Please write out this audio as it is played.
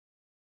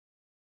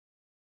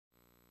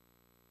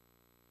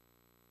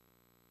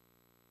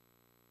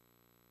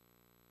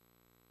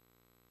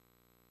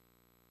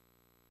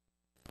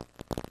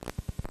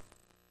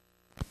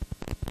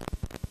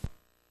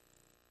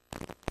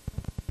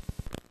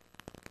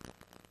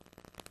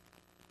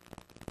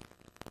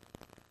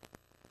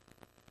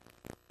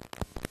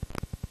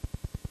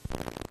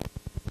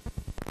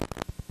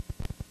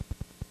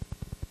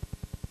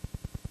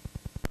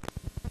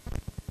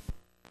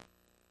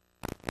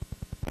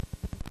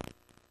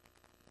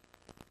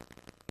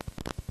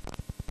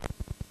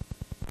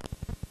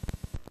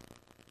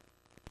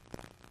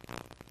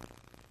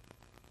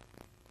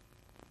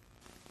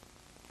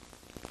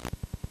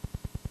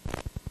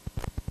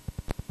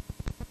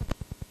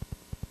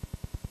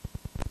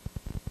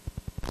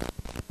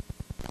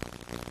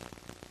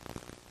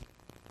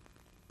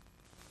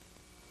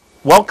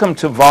Welcome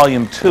to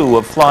Volume 2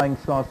 of Flying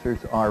Saucers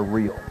Are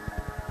Real.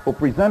 We'll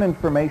present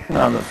information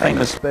on the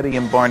famous Betty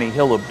and Barney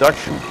Hill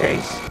abduction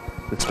case,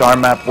 the star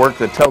map work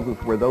that tells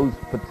us where those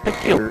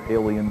particular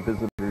alien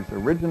visitors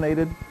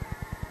originated,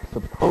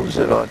 supposed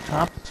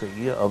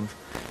autopsy of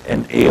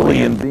an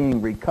alien being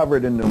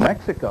recovered in New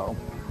Mexico,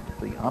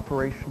 the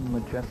Operation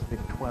Majestic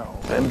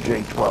 12,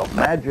 MJ-12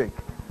 magic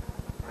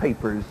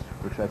papers,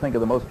 which I think are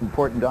the most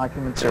important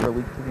documents ever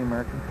leaked to the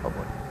American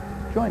public.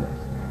 Join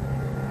us.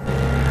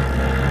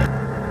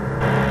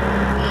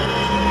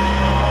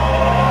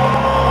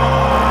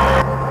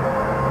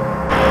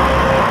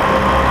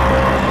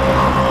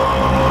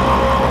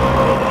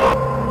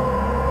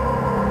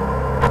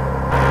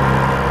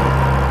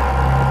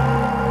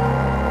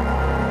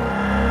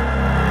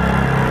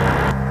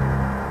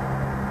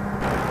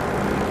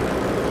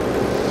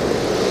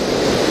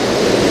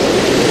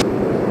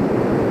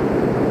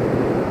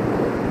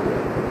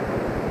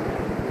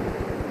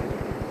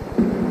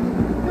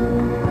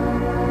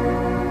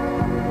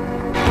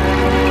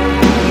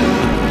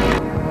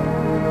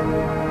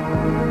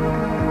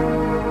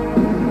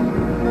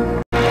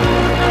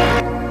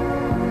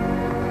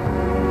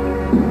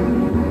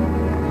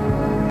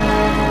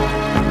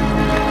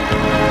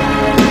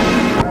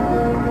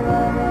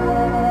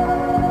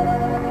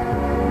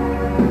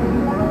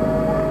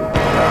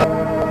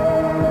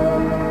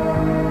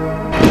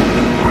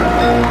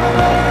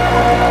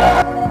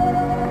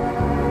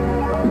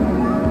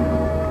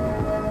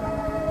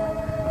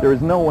 There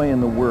is no way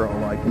in the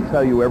world I can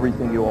tell you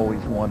everything you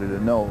always wanted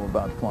to know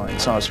about flying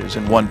saucers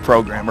in one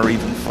program or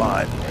even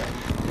 5.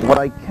 What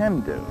I can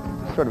do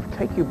is sort of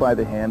take you by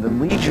the hand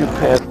and lead you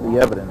past the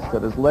evidence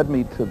that has led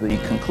me to the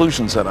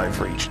conclusions that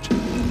I've reached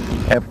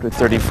after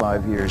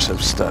 35 years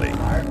of study.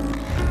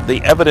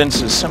 The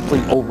evidence is simply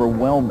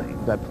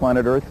overwhelming that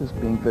planet Earth is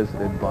being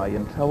visited by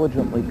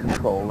intelligently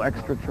controlled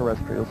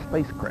extraterrestrial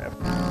spacecraft.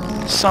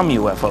 Some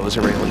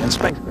UFOs are alien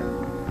spacecraft.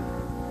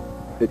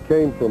 It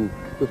came from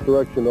this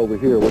direction over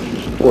here, which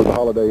is toward the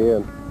Holiday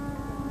Inn,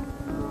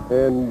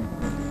 and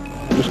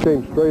just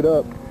came straight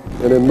up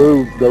and then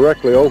moved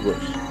directly over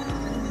us,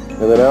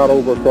 and then out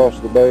over across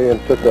the bay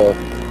and took a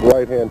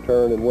right-hand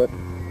turn and went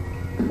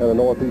in a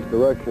northeast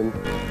direction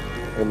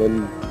and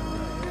then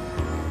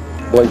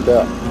blinked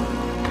out.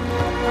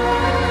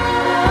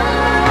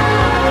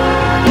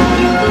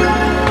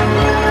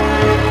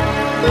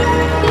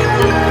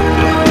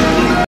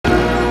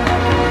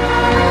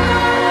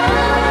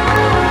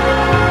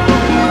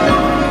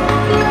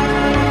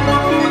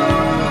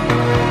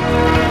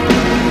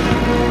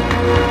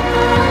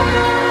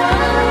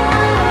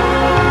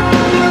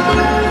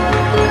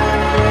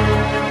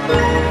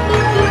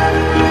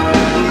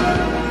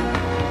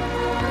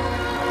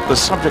 The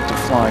subject of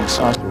flying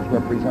saucers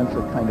represents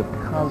a kind of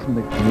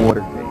cosmic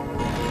Watergate.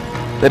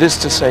 That is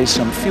to say,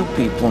 some few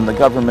people in the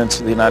governments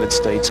of the United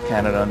States,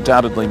 Canada,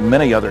 undoubtedly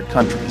many other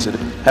countries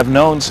have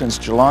known since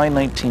July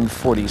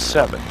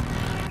 1947,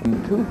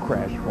 when 2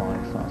 crashed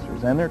flying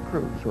saucers and their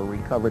crews were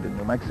recovered in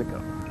New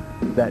Mexico,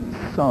 that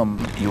some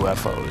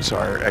UFOs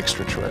are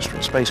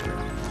extraterrestrial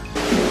spacecraft.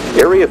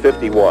 Area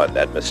 51,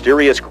 that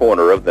mysterious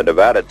corner of the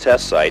Nevada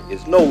test site,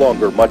 is no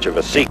longer much of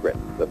a secret.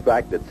 The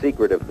fact that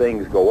secretive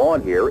things go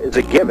on here is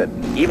a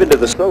given, even to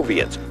the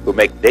Soviets, who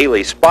make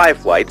daily spy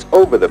flights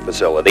over the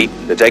facility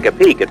to take a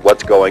peek at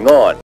what's going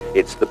on.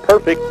 It's the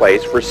perfect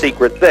place for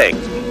secret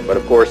things, but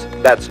of course,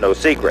 that's no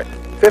secret.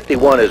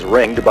 51 is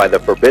ringed by the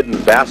forbidden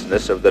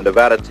vastness of the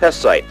Nevada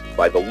test site,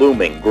 by the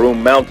looming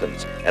Groom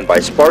Mountains, and by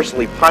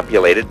sparsely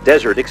populated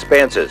desert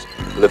expanses.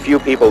 The few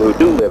people who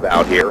do live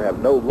out here have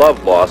no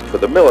love lost for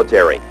the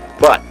military,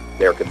 but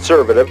they're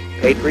conservative,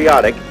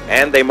 patriotic,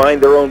 and they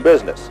mind their own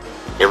business.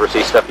 You ever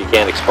see stuff you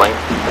can't explain?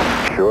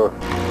 Sure,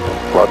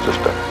 lots of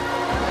stuff.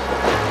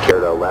 Care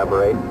to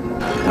elaborate?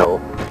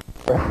 No.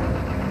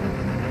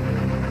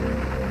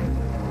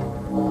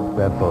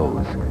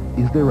 UFOs.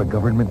 Is there a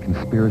government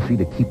conspiracy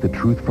to keep the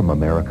truth from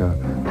America?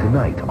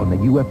 Tonight on the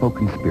UFO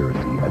Conspiracy,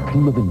 a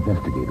team of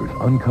investigators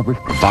uncovers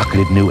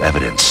provocative new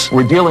evidence.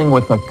 We're dealing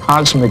with a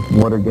cosmic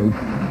Watergate.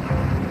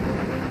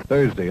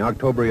 Thursday,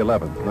 October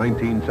 11th,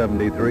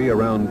 1973,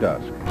 around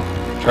dusk.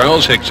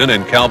 Charles Hickson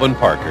and Calvin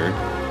Parker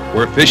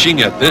were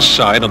fishing at this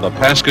site on the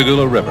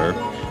Pascagoula River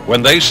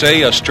when they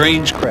say a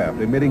strange Craft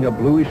emitting a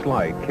bluish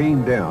light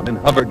came down and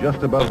hovered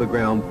just above the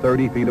ground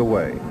 30 feet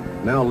away.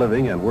 Now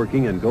living and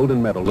working in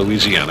Golden Meadow,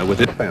 Louisiana with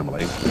its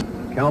family,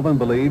 Calvin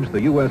believes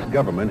the U.S.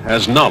 government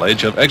has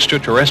knowledge of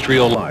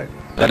extraterrestrial life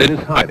that it is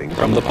hiding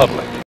from the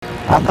public.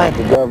 I think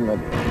the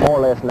government more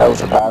or less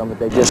knows about them, but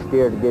they're just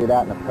scared to get it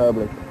out in the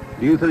public.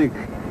 Do you think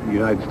the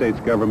United States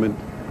government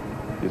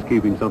is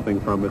keeping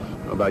something from us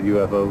about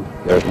UFOs?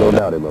 There's no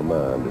doubt in my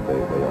mind that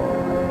they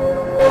are.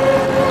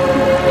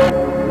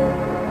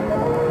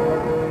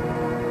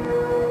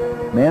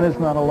 Man is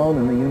not alone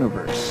in the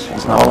universe.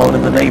 He's not alone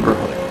in the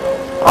neighborhood.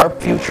 Our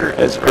future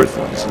as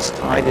Earthlings is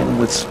tied in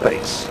with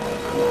space.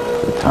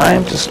 The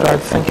time to start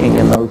thinking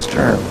in those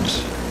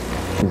terms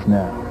is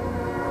now.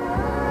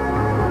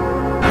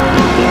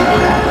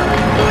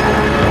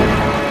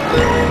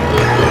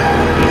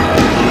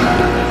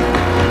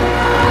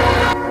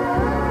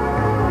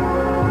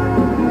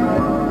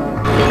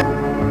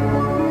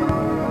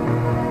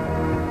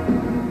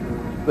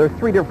 There are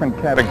three different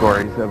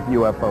categories of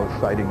UFO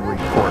sighting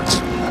reports.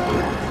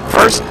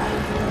 First,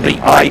 the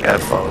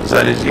IFOs,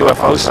 that is,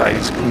 UFO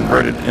sightings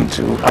converted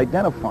into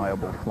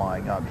identifiable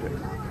flying objects.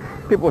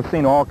 People have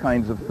seen all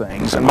kinds of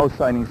things, and most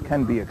sightings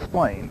can be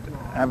explained.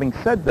 Having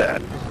said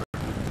that,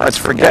 let's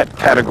forget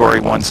Category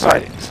 1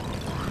 sightings.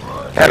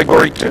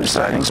 Category 2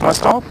 sightings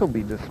must also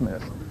be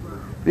dismissed.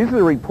 These are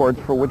the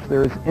reports for which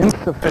there is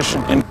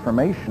insufficient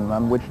information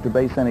on which to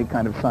base any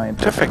kind of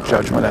scientific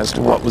judgment as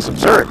to what was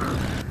observed.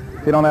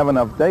 If you don't have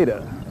enough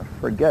data,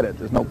 forget it.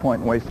 There's no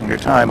point in wasting your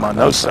time on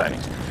those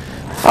sightings.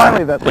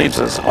 Finally, that leaves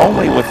us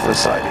only with the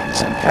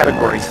sightings in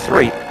Category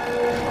 3.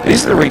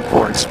 These are the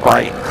reports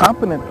by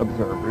competent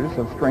observers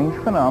of strange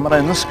phenomena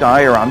in the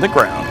sky or on the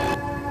ground,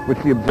 which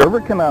the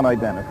observer cannot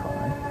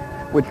identify,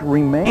 which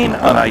remain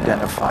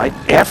unidentified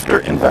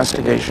after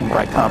investigation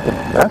by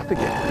competent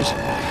investigators,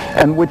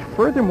 and which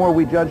furthermore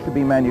we judge to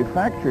be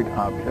manufactured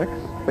objects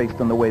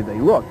based on the way they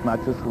look,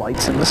 not just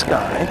lights in the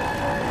sky,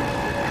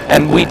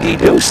 and we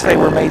deduce they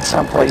were made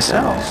someplace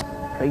else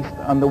based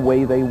on the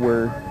way they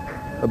were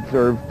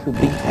observed to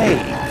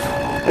behave.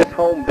 This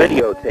home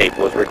videotape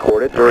was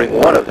recorded during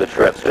one of the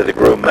trips to the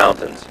Groom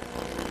Mountains.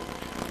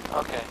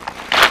 Okay.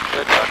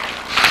 Good luck.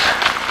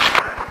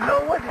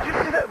 No, what? Did you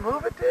see that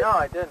move it did? No,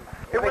 I didn't.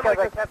 It went like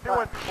it kept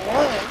doing.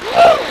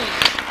 Oh,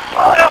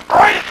 how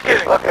bright it's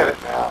getting. Look at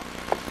it now.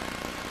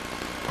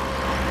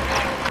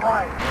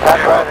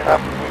 That's bright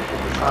enough for me to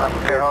be calm.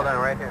 Here, hold on,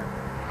 right here.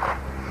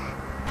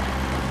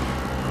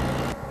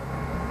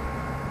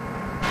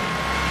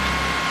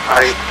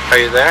 Are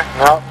you there?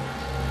 No.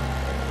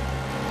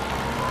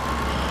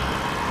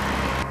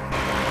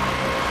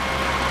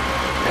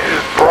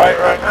 It's bright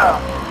right now.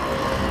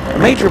 A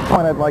major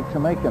point I'd like to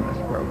make in this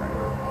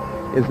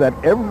program is that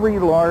every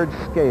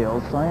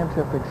large-scale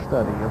scientific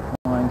study of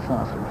flying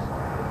saucers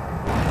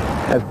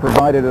has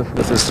provided us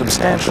with a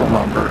substantial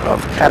number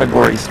of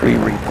Category 3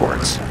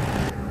 reports.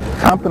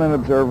 Competent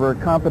observer,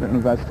 competent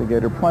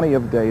investigator, plenty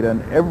of data,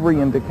 and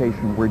every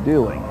indication we're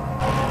dealing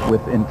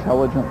with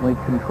intelligently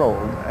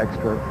controlled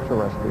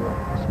extraterrestrial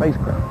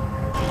spacecraft.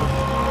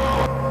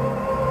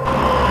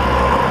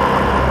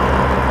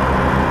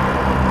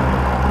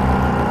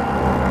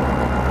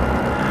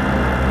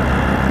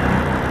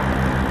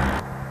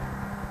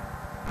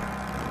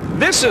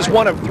 This is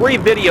one of 3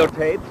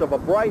 videotapes of a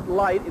bright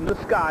light in the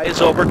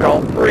skies over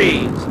Gulf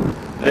Breeze.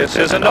 This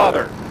is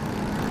another.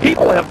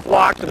 People have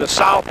flocked to the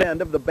south end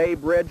of the Bay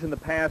Bridge in the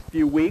past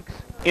few weeks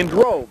in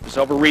droves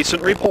over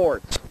recent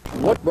reports.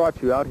 What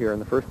brought you out here in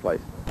the first place?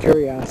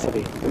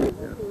 Curiosity.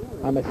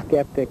 I'm a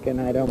skeptic and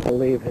I don't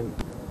believe in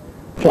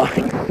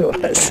flying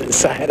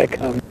saucers. I had to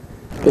come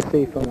to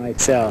see for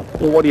myself.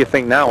 Well, what do you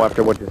think now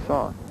after what you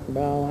saw?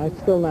 Well, I'm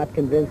still not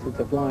convinced it's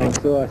a flying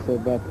saucer,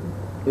 but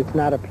it's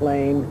not a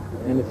plane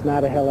and it's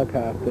not a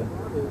helicopter.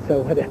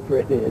 So whatever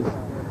it is,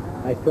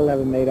 I still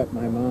haven't made up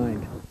my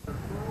mind.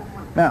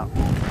 Now,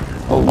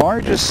 the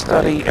largest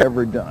study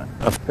ever done,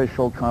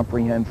 official,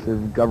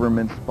 comprehensive,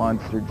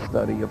 government-sponsored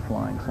study of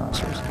flying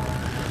saucers,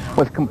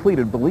 was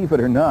completed, believe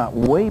it or not,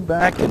 way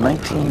back in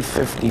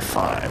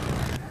 1955.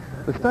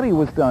 The study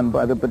was done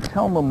by the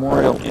Battelle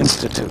Memorial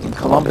Institute in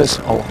Columbus,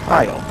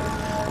 Ohio,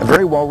 a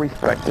very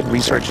well-respected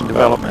research and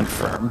development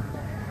firm.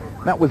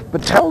 That was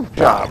Battelle's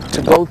job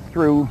to go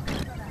through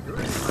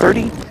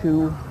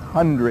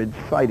 3,200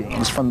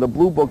 sightings from the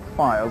Blue Book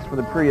files for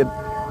the period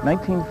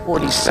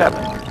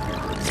 1947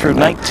 through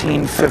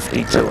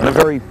 1952, and a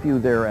very few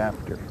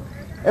thereafter.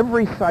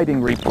 Every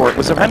sighting report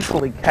was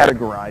eventually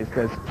categorized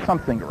as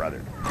something or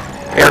other.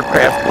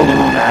 Aircraft,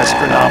 balloon,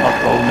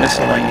 astronomical,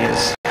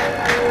 miscellaneous,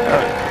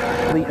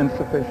 the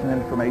insufficient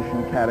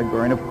information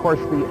category, and of course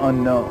the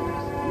unknowns.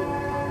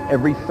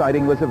 Every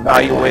sighting was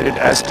evaluated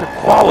as to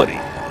quality.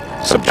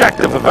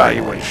 Subjective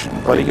evaluation,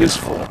 but a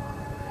useful one.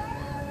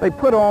 They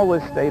put all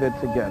this data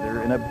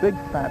together in a big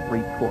fat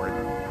report,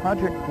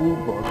 Project Blue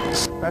Book,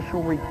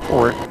 Special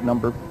Report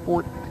number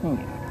 14.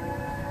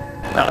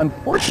 Now,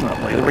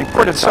 unfortunately, the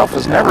report itself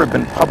has never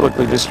been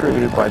publicly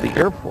distributed by the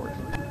Air Force.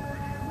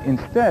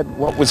 Instead,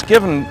 what was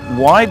given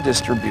wide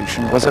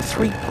distribution was a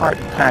 3-part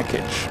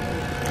package.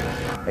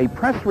 A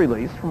press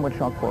release, from which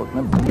I'll quote in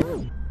a minute.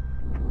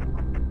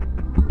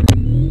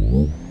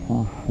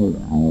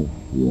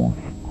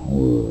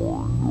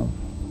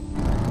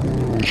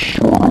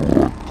 Flying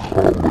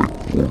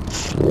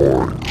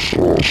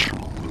saucer.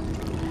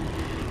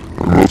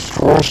 And the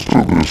thrust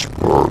of this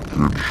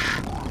package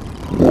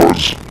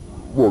was,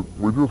 look,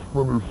 we just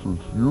finished this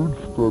huge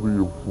study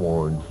of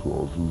flying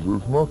saucers.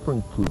 There's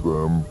nothing to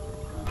them,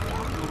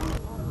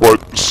 but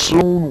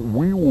soon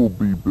we will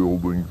be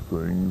building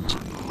things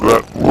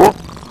that look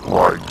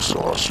like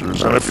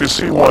saucers, and if you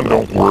see one,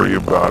 don't worry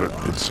about it,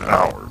 it's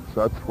ours.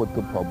 That's what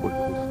the public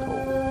was told.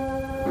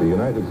 The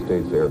United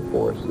States Air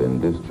Force, in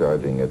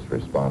discharging its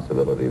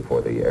responsibility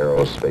for the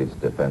aerospace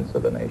defense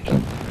of the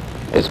nation,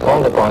 is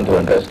called upon to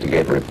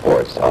investigate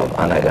reports of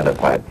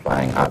unidentified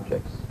flying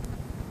objects.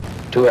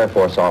 2 Air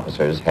Force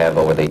officers have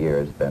over the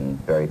years been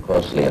very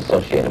closely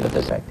associated with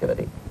this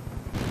activity.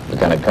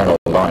 Lieutenant Colonel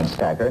Lawrence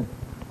Stacker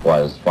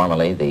was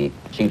formerly the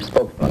chief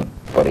spokesman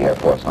for the Air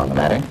Force on the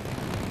matter.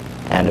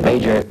 And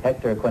Major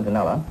Hector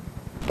Quintanilla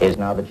is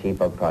now the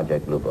chief of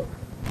Project Blue Book.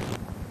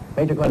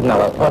 Major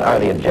Quintanilla, what are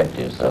the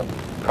objectives of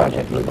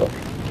Project Blue Book?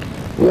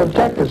 The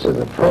objectives of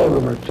the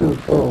program are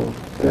twofold.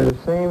 They're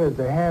the same as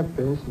they have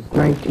been since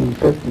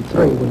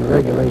 1953 when the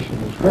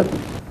regulation was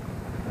written.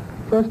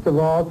 First of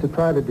all, to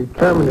try to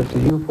determine if the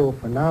UFO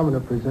phenomena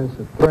presents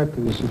a threat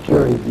to the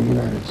security of the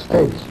United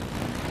States.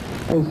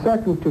 And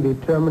second, to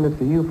determine if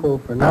the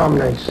UFO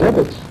phenomena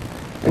exhibits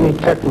any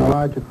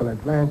technological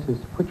advances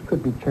which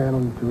could be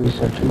channeled into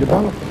research and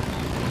development.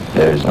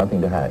 There's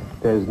nothing to hide.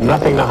 There's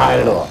nothing to hide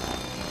at all.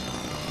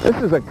 This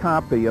is a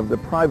copy of the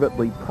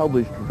privately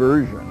published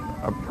version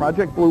of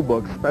Project Blue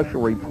Book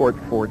Special Report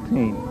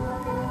 14.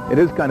 It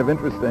is kind of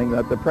interesting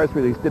that the press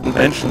release didn't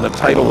mention the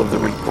title of the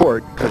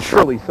report, because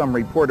surely some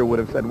reporter would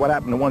have said, what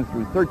happened to 1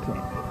 through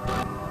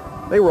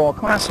 13? They were all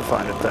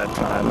classified at that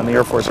time, and the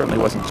Air Force certainly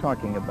wasn't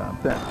talking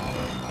about them.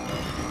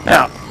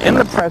 Now, in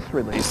the press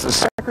release, the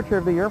Secretary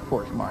of the Air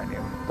Force, mind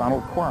you,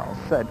 Donald Quarles,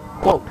 said,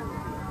 quote,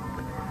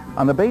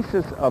 on the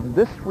basis of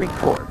this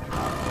report,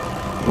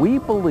 we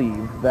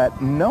believe that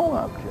no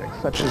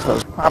objects, such as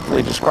those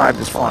properly described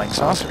as flying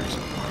saucers,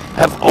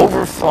 have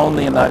overflown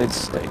the United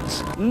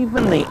States.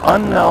 Even the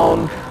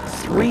unknown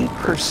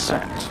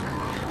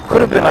 3% could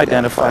have been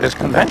identified as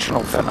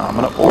conventional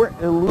phenomena or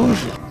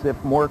illusions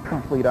if more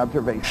complete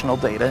observational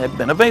data had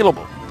been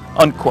available,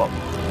 unquote.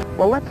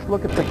 Well, let's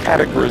look at the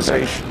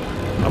categorization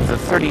of the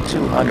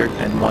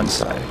 3,201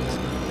 sightings.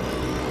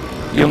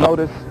 You'll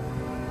notice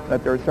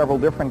that there are several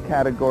different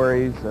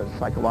categories,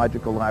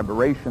 psychological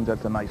aberrations,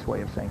 that's a nice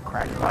way of saying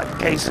crackpot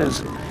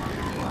cases,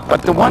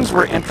 but the ones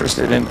we're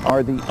interested in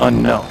are the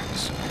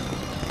unknowns.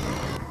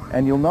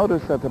 And you'll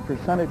notice that the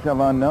percentage of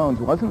unknowns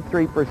wasn't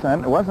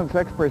 3%, it wasn't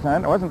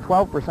 6%, it wasn't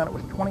 12%, it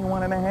was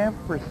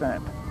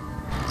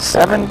 21.5%.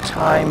 7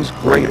 times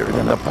greater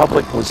than the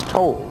public was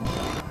told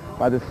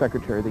by the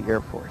Secretary of the Air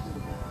Force.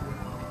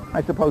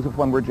 I suppose if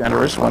one were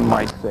generous, one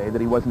might say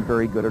that he wasn't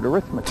very good at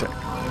arithmetic.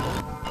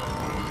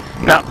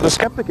 Now, the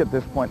skeptic at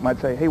this point might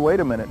say, hey, wait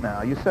a minute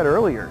now, you said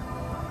earlier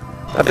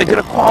that they did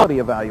a quality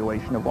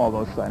evaluation of all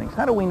those sightings.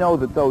 How do we know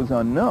that those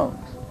unknowns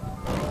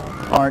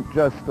aren't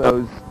just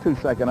those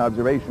 2-second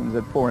observations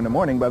at 4 in the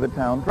morning by the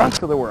town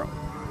drunks of the world?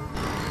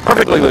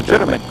 Perfectly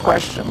legitimate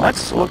question.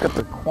 Let's look at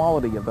the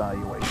quality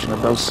evaluation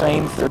of those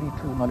same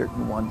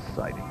 3,201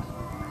 sightings.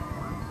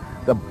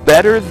 The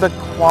better the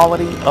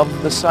quality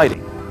of the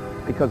sighting,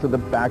 because of the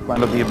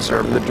background of the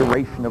observer, the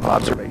duration of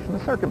observation,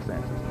 the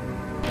circumstances,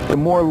 the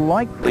more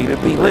likely to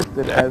be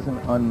listed as an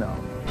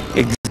unknown.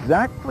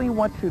 Exactly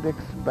what you'd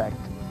expect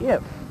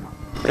if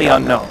the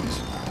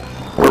unknowns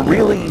were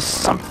really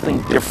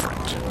something different.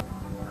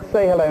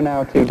 Say hello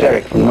now to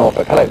Derek from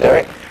Norfolk. Hello,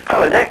 Derek.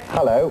 Hello, Nick.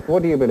 Hello.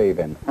 What do you believe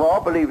in? Well,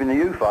 I believe in the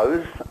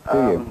UFOs.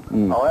 Do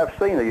you? I have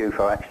seen a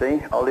UFO,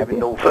 actually. I live in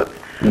Norfolk.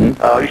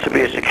 I used to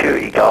be a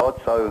security guard,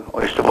 so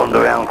I used to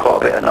wander around quite a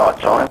bit at night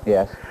time.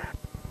 Yes.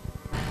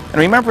 And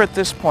remember, at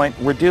this point,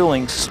 we're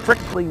dealing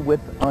strictly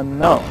with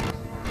unknowns.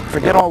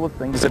 Forget all the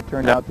things that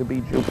turned out to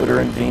be Jupiter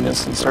and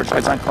Venus and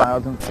searchlights on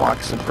clouds and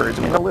flocks of birds.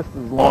 I mean, the list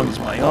is as long as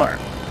my arm.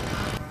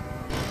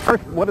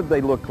 First, what did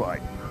they look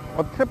like?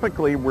 Well,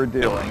 typically we're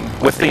dealing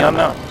with the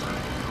unknowns,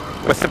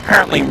 with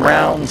apparently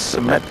round,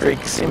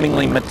 symmetric,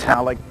 seemingly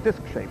metallic,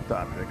 disc-shaped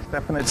objects,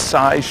 definite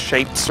size,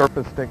 shape,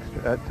 surface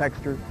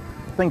texture,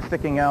 things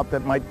sticking out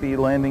that might be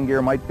landing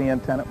gear, might be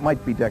antenna,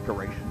 might be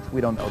decorations.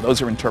 We don't know.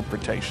 Those are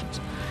interpretations.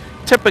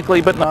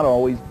 Typically, but not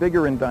always,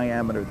 bigger in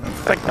diameter than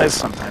thickness,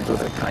 sometimes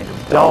with a kind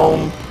of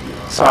dome,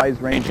 size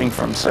ranging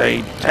from,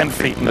 say, 10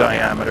 feet in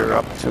diameter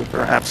up to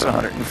perhaps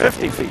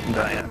 150 feet in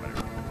diameter.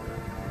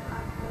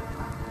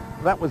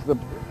 That was the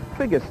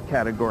biggest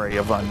category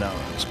of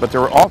unknowns, but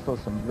there were also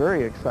some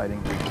very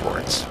exciting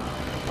reports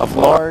of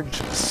large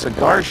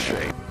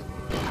cigar-shaped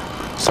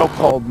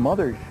so-called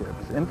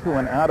motherships, into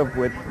and out of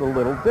which the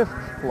little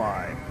discs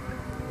fly.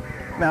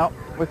 Now,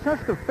 with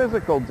just a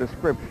physical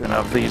description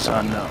of these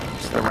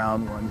unknowns, the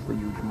round ones, the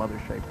huge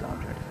mother-shaped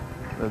objects,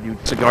 the huge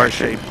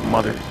cigar-shaped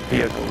mother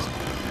vehicles,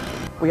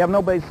 we have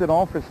no basis at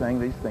all for saying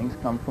these things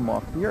come from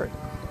off the Earth.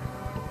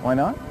 Why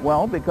not?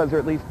 Well, because there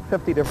are at least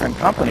 50 different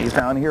companies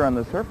down here on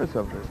the surface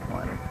of this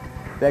planet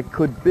that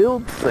could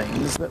build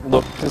things that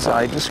looked as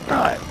I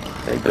described.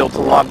 They built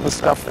a lot of the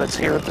stuff that's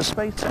here at the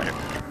Space Center.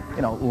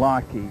 You know,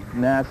 Lockheed,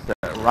 NASA,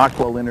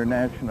 Rockwell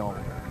International,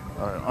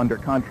 under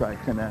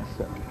contract to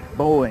NASA,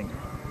 Boeing,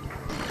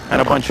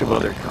 and a bunch of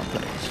other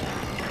companies.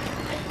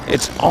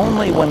 It's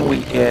only when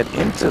we add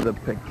into the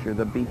picture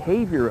the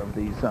behavior of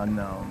these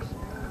unknowns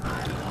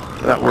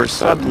that we're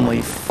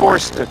suddenly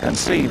forced to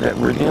concede that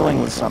we're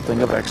dealing with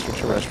something of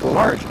extraterrestrial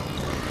origin.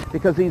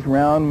 Because these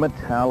round,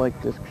 metallic,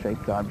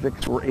 disc-shaped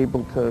objects were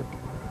able to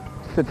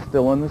sit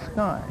still in the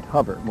sky,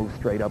 hover, move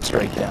straight up,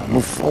 straight down,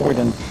 move forward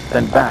and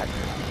then back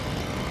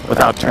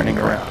without turning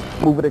around,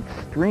 move at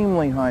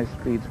extremely high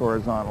speeds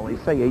horizontally,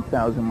 say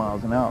 8,000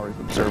 miles an hour as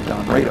observed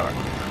on radar,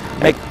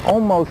 make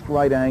almost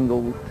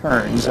right-angle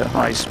turns at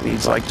high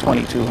speeds like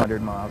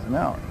 2,200 miles an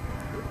hour.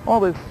 All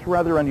this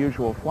rather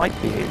unusual flight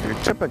behavior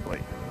typically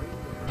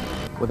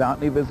without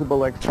any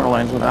visible external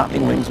ends, without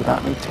any wings,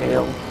 without any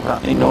tail,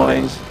 without any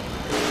noise.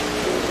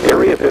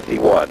 Area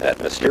 51,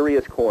 that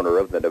mysterious corner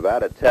of the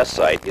Nevada test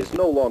site, is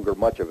no longer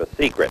much of a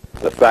secret.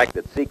 The fact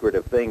that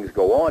secretive things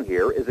go on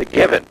here is a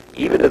given,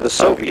 even to the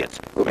Soviets,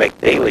 who make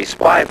daily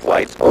spy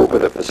flights over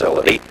the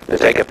facility to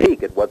take a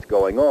peek at what's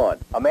going on.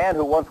 A man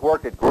who once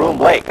worked at Groom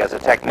Lake as a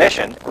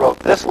technician wrote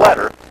this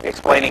letter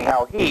explaining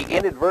how he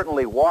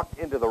inadvertently walked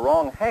into the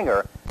wrong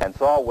hangar and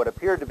saw what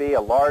appeared to be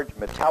a large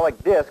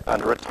metallic disc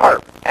under a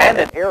tarp. And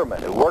an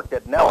airman who worked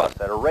at Nellis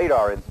at a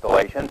radar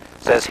installation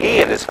says he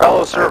and his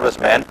fellow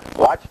servicemen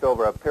watched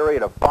over a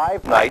period of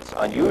 5 nights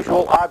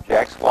unusual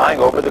objects flying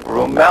over the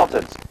Groom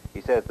Mountains.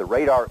 He says the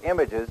radar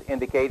images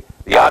indicate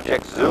the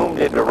objects zoomed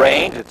into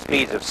range at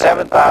speeds of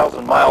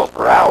 7,000 miles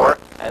per hour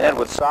and then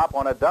would stop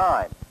on a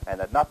dime, and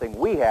that nothing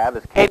we have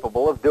is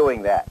capable of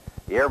doing that.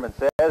 The airman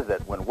says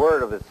that when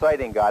word of his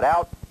sighting got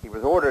out, he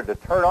was ordered to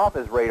turn off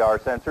his radar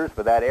sensors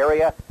for that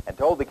area and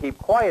told to keep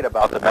quiet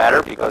about the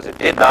matter because it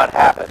did not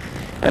happen.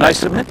 And I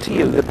submit to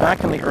you that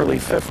back in the early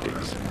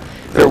 50s,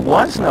 there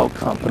was no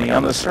company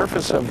on the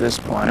surface of this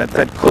planet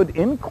that could,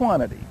 in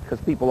quantity, because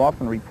people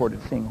often reported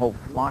seeing whole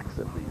flocks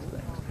of these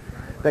things,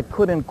 that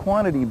could in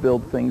quantity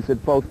build things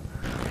that both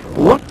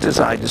looked as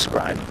I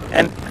described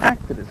and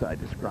acted as I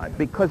described.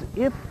 Because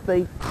if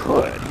they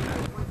could,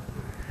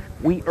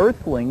 we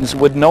Earthlings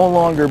would no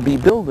longer be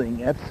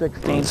building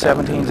F-16s,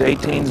 17s,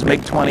 18s,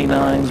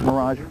 MiG-29s,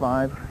 Mirage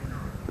 5.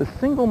 The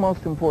single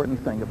most important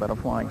thing about a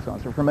flying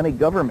saucer, from any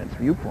government's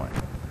viewpoint,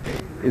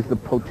 is the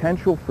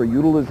potential for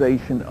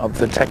utilization of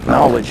the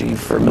technology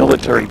for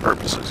military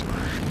purposes.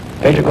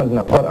 Major Clinton,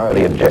 what are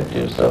the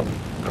objectives of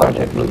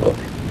Project Blue Book?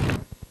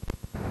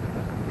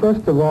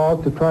 First of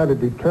all, to try to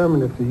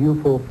determine if the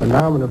UFO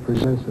phenomena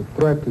presents a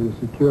threat to the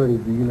security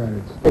of the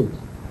United States.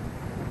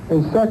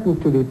 And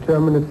second, to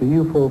determine if the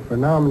UFO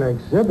phenomena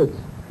exhibits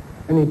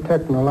any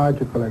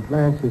technological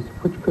advances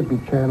which could be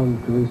channeled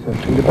into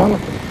research and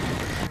development.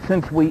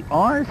 Since we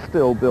are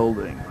still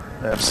building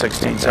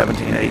F-16,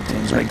 17,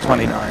 18s,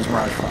 MiG-29s,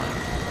 Mirage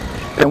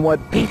 5, then what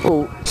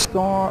people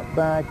saw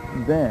back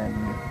then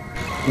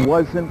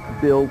wasn't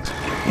built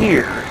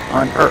here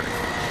on Earth.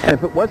 And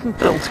if it wasn't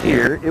built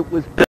here, it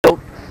was built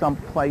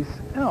someplace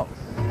else.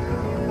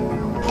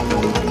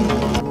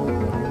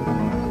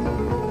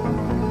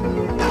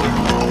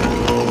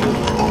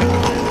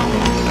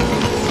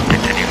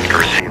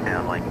 Received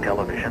downlink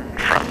television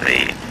from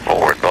the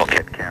forward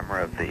bulkhead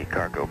camera of the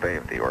cargo bay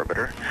of the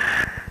orbiter.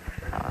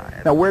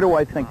 Now, where do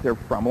I think they're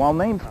from? Well, I'll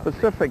name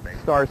specific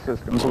star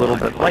systems a little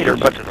bit later,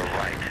 but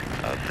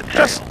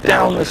just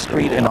down the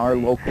street in our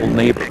local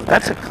neighborhood.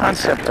 That's a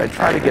concept I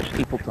try to get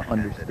people to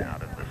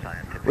understand.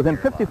 Within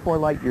 54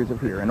 light years of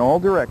here, in all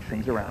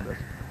directions around us,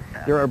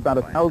 there are about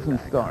 1,000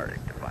 stars.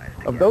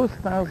 Of those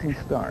 1,000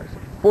 stars,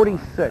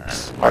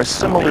 46 are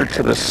similar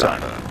to the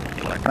sun.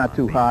 Not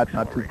too hot,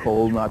 not too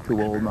cold, not too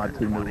old, not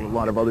too new, a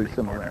lot of other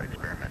similarities,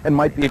 and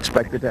might be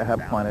expected to have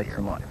planets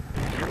and life.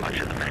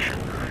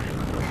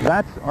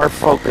 That's our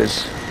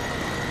focus,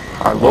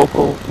 our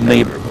local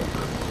neighborhood.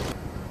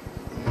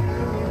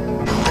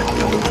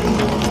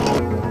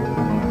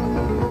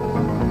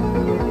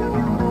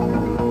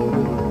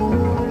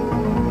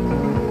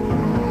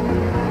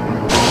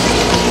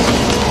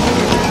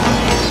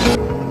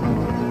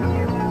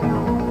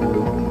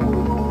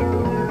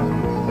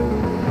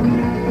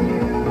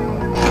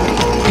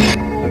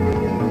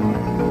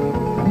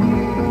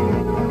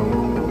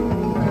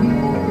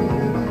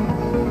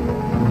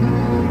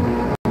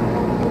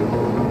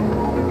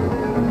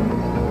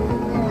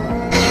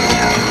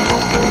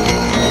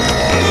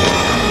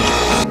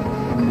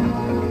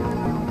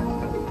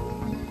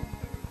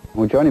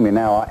 Joining me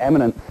now are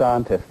eminent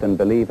scientist and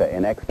believer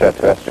in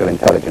extraterrestrial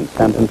intelligence,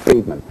 Stanton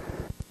Friedman.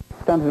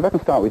 Stanton, if I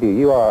can start with you,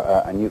 you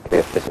are a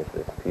nuclear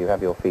physicist. You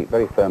have your feet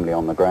very firmly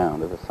on the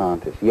ground as a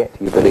scientist, yet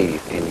you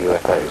believe in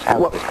UFOs. How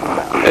does this come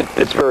about?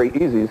 It's very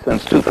easy,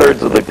 since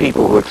 2/3 of the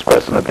people who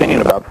express an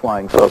opinion about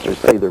flying saucers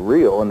say they're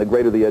real, and the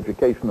greater the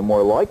education, the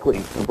more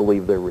likely to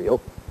believe they're real.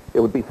 It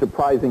would be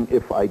surprising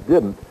if I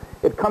didn't.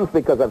 It comes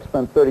because I've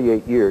spent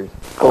 38 years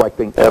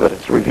collecting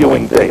evidence,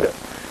 reviewing data.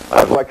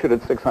 I've lectured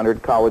at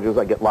 600 colleges.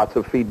 I get lots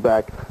of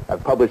feedback.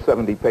 I've published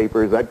 70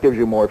 papers. That gives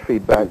you more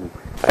feedback.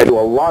 I do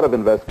a lot of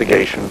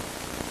investigation.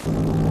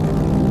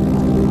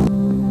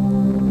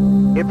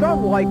 It's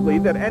unlikely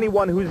that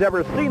anyone who's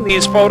ever seen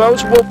these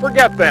photos will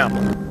forget them.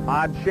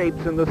 Odd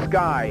shapes in the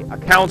sky,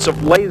 accounts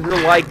of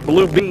laser-like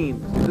blue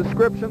beams,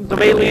 descriptions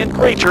of alien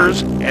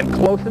creatures, and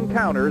close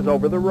encounters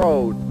over the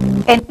road.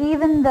 And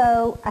even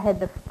though I had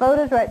the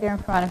photos right there in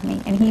front of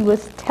me, and he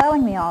was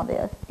telling me all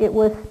this, it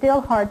was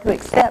still hard to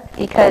accept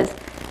because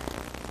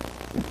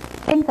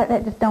things like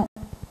that just don't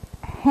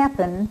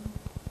happen,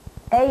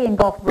 A, in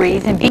Gulf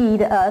breeze, and B,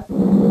 to us.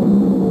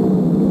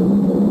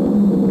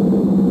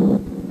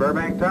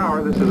 Burbank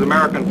Tower, this is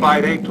American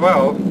Flight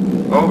 812.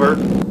 Over.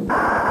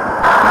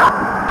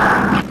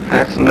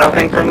 That's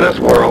nothing from this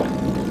world.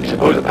 You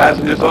suppose the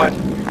passengers saw it?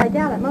 I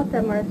doubt it. Most of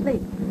them are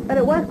asleep. But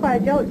it was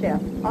quite a jolt,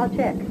 Jeff. I'll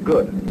check.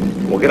 Good.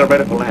 We'll get it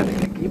ready for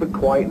landing. Keep it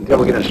quiet until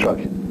we get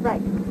instructions.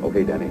 Right.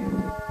 Okay, Denny.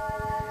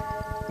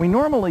 We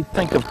normally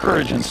think of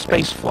courage in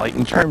space flight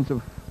in terms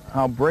of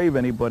how brave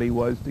anybody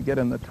was to get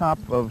in the top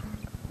of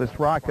this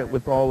rocket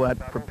with all that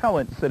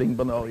propellant sitting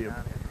below you,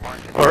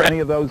 or any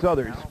of those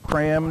others,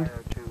 crammed.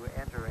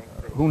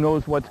 Who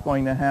knows what's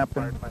going to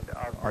happen?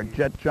 Our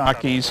jet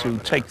jockeys who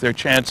take their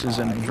chances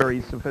in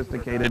very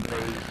sophisticated,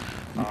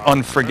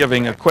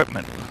 unforgiving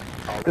equipment.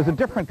 There's a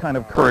different kind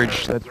of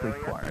courage that's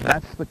required.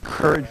 That's the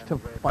courage to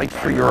fight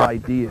for your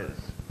ideas.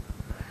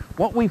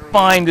 What we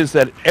find is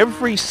that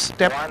every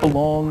step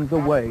along the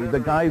way, the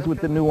guys with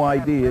the new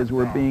ideas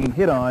were being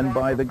hit on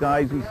by the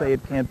guys who say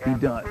it can't be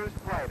done.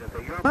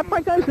 Not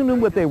by guys who knew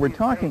what they were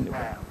talking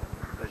about,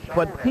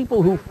 but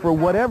people who, for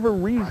whatever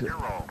reason,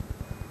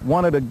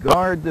 wanted to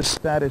guard the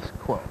status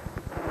quo.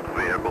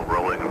 Vehicle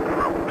rolling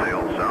from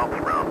tail south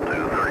around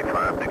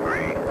 235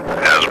 degree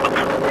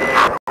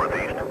azimuth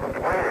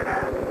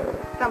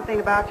northeast. Something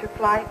about your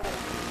flight?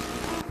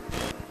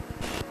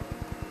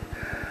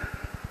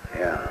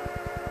 Yeah.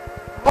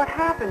 What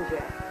happened,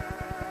 Jack?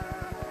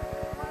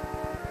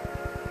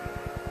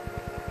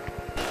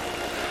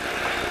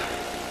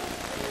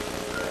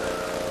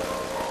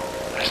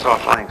 I saw a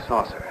flying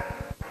saucer.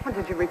 Well,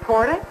 did you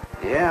report it?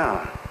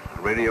 Yeah. I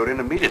radioed in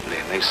immediately,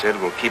 and they said,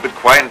 we'll keep it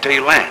quiet until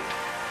you land.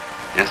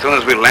 And as soon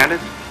as we landed,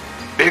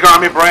 big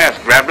army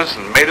brass grabbed us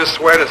and made us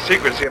swear to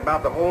secrecy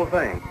about the whole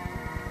thing.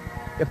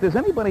 If there's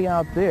anybody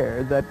out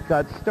there that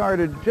got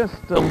started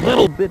just a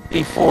little bit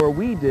before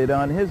we did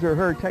on his or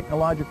her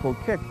technological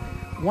kick,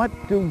 what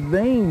do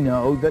they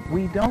know that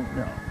we don't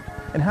know?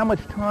 And how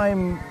much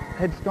time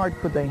head start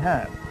could they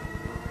have?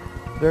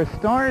 There are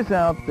stars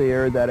out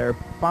there that are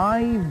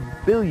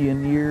 5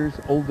 billion years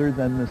older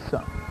than the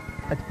sun.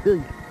 That's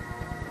billion.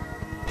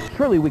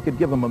 Surely we could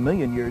give them 1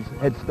 million years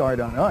head start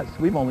on us.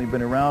 We've only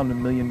been around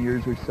 1 million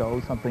years or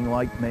so, something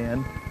like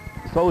man.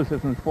 The solar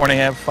system's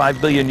 4.5, 5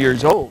 billion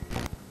years old.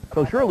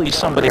 So surely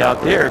somebody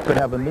out there could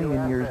have 1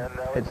 million years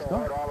head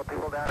start.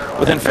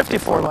 Within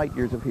 54 light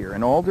years of here,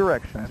 in all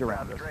directions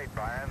around us,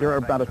 there are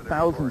about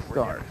 1,000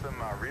 stars.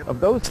 Of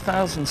those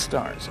 1,000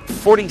 stars,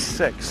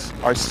 46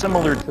 are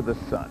similar to the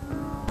sun.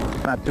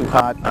 Not too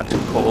hot, not too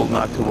cold,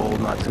 not too old,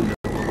 not too new.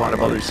 A lot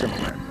of other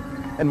similarities.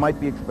 And might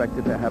be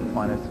expected to have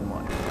planets in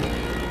life.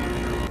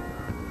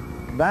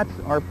 That's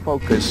our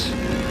focus,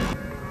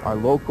 our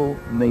local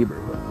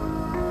neighborhood.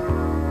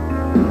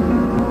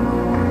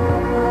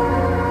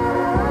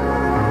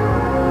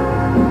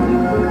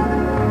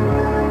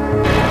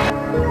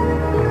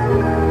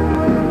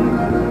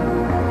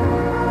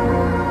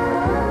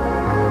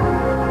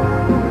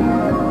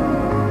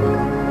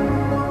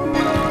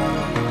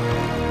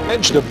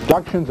 Alleged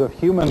abductions of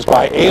humans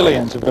by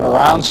aliens have been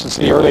around since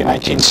the early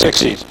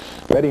 1960s.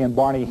 Betty and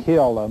Barney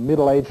Hill, a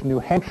middle-aged New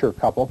Hampshire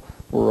couple,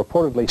 were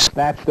reportedly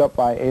snatched up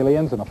by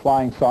aliens in a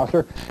flying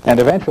saucer and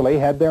eventually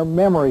had their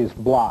memories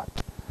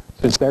blocked.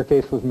 Since their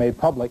case was made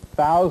public,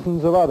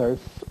 thousands of others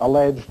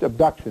alleged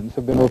abductions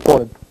have been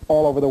reported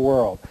all over the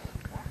world.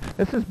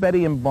 This is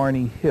Betty and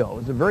Barney Hill.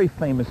 It's a very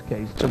famous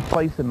case. It took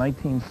place in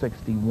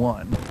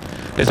 1961.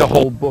 There's a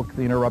whole book,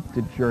 The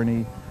Interrupted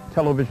Journey,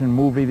 television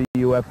movie, The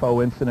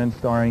UFO Incident,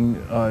 starring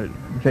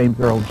James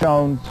Earl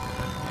Jones.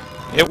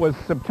 It was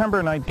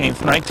September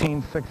 19th,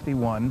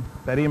 1961.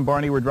 Betty and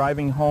Barney were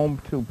driving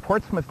home to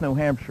Portsmouth, New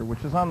Hampshire,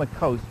 which is on the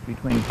coast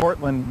between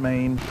Portland,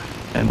 Maine,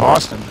 and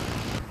Boston,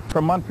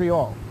 from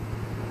Montreal.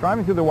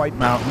 Driving through the White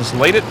Mountains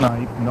late at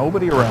night,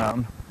 nobody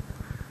around.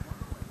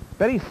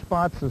 Betty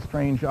spots a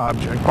strange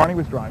object. Barney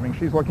was driving.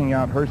 She's looking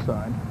out her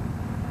side.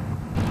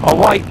 A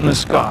light in the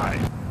sky,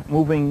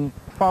 moving,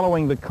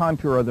 following the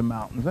contour of the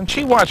mountains. And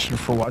she watched it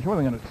for a while. She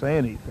wasn't going to say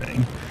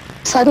anything.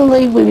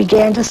 Suddenly, we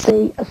began to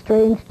see a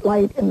strange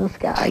light in the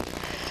sky,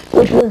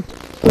 which was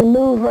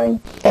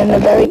maneuvering in a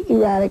very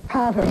erratic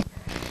pattern.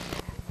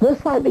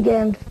 This light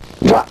began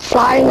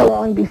flying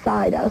along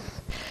beside us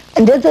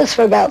and did this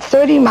for about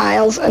 30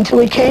 miles until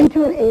we came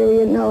to an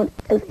area known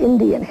as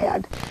Indian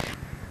Head.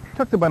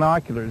 Took the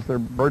binoculars, they're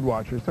bird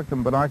watchers, took the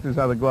binoculars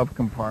out of the glove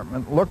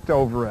compartment, looked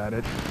over at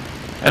it,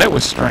 and it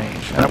was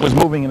strange, and it was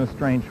moving in a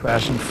strange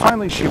fashion.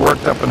 Finally, she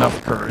worked up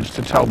enough courage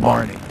to tell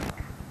Barney.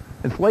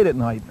 It's late at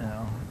night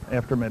now,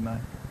 after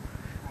midnight.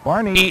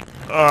 Barney,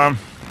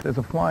 there's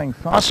a flying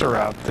saucer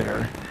out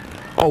there.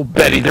 Oh,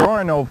 Betty, there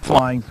are no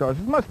flying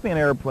saucers. It must be an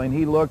airplane.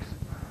 He looks,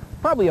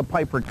 probably a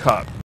Piper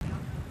Cub.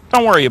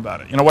 Don't worry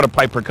about it. You know what a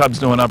Piper Cub's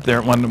doing up there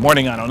at 1 in the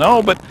morning, I don't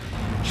know, but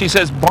she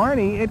says,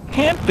 Barney, it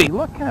can't be.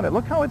 Look at it.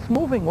 Look how it's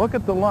moving. Look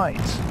at the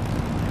lights.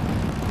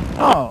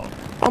 Oh,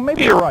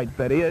 maybe you're right,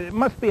 Betty. It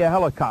must be a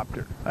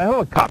helicopter. A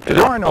helicopter.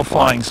 There are no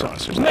flying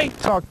saucers. And they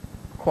talk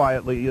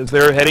quietly as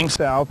they're heading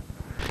south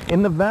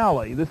in the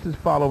valley. This is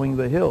following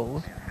the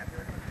hills.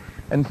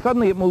 And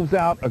suddenly it moves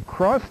out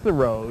across the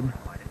road.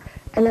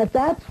 And at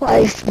that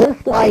place,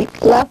 this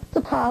light left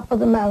the top of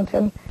the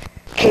mountain,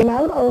 came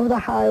out over the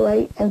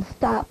highway, and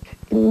stopped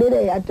in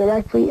midair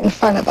directly in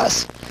front of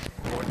us.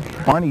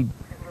 Barney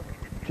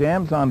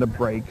jams on the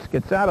brakes,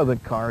 gets out of the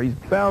car. He's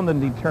bound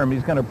and determined.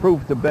 He's going to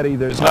prove to Betty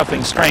there's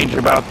nothing strange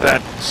about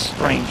that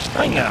strange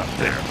thing out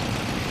there.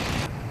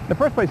 In the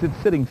first place, it's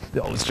sitting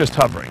still. It's just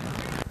hovering.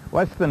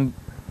 Less than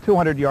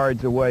 200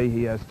 yards away,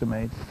 he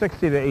estimates,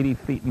 60 to 80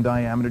 feet in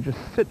diameter, just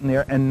sitting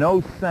there and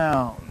no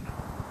sound.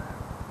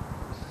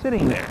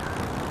 Sitting there.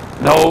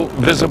 No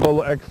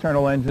visible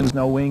external engines,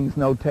 no wings,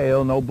 no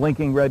tail, no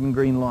blinking red and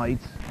green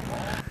lights.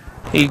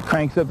 He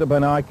cranks up the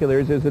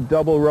binoculars. There's a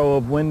double row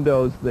of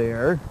windows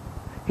there.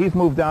 He's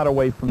moved out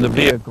away from the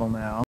vehicle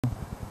now.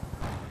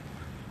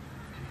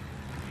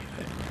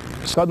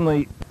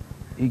 Suddenly,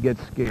 he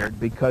gets scared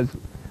because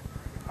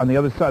on the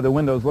other side of the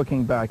windows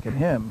looking back at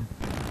him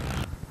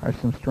are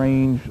some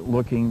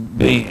strange-looking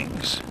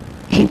beings.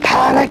 He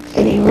panicked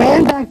and he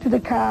ran back to the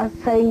car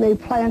saying they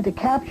planned to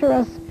capture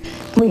us.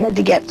 We had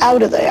to get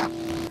out of there.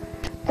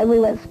 And we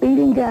went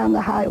speeding down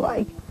the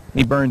highway.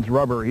 He burns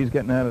rubber. He's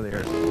getting out of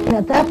there. And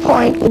at that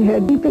point, we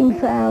heard beeping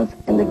sounds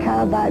and the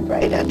car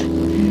vibrated.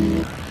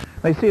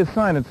 They see a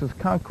sign that says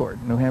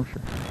Concord, New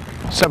Hampshire.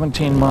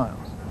 17 miles.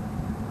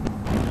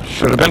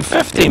 Should have been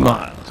 50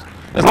 miles.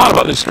 There's a lot of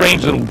other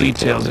strange little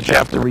details that you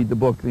have to read the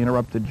book, The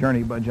Interrupted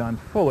Journey by John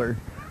Fuller,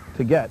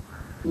 to get.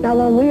 Now,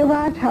 when we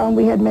arrived home,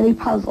 we had many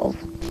puzzles.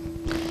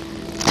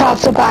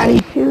 Tops of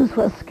Barney's shoes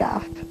were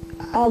scuffed.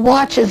 Our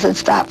watches had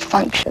stopped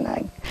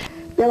functioning.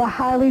 There were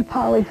highly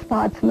polished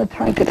spots in the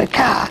trunk of the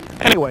car.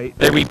 Anyway,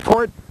 they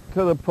report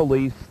to the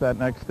police that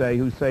next day,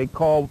 who say,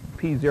 call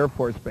Pease Air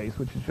Force Base,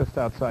 which is just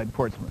outside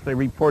Portsmouth. They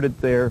report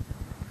it there.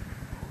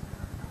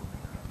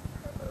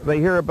 They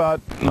hear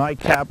about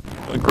NICAP,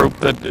 a group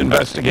that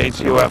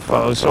investigates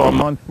UFOs. So a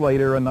month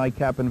later, a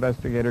NICAP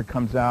investigator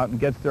comes out and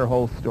gets their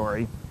whole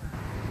story.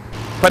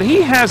 But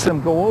he has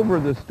them go over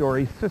the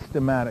story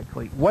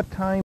systematically. What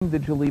time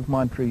did you leave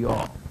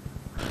Montreal?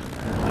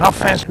 How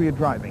fast were you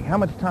driving? How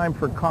much time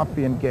for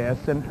coffee and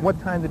gas? And what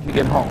time did you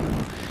get home?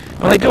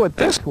 When they do it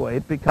this way,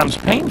 it becomes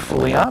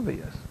painfully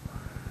obvious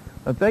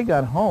that they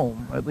got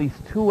home at least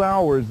 2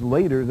 hours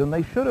later than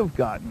they should have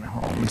gotten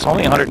home. It's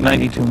only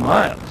 192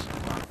 miles.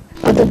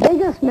 But the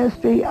biggest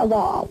mystery of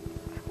all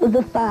was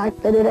the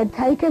fact that it had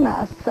taken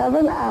us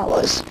 7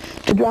 hours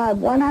to drive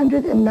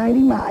 190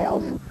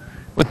 miles.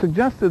 It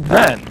suggested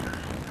then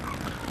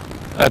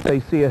that they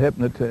see a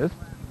hypnotist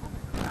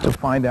to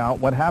find out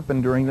what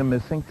happened during the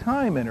missing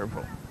time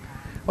interval.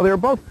 Well, they were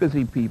both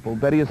busy people.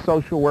 Betty, a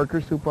social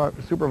worker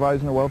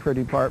supervising the welfare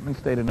department,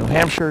 state of New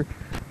Hampshire.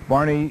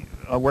 Barney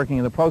working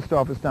in the post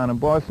office down in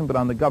Boston, but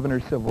on the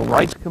Governor's Civil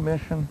Rights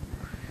Commission.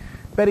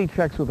 Betty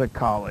checks with a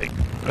colleague.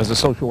 As a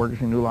social worker,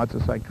 she knew lots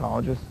of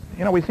psychologists.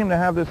 You know, we seem to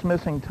have this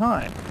missing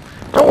time.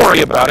 Don't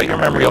worry about it. Your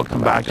memory will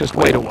come back. Just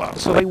wait a while.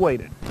 So they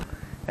waited.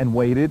 And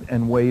waited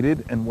and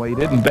waited and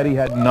waited. And Betty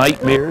had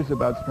nightmares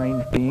about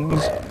strange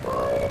beings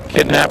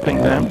kidnapping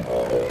them.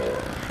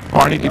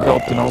 Barney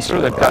developed an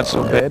ulcer that got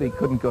so bad he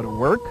couldn't go to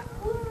work.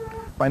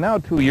 By now,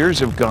 2 years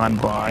have gone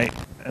by,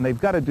 and they've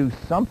got to do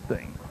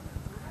something.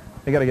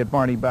 They got to get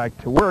Barney back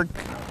to work.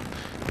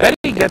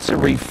 Betty gets a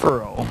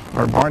referral,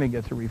 or Barney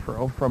gets a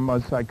referral from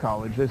a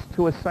psychologist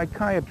to a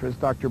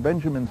psychiatrist, Dr.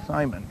 Benjamin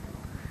Simon,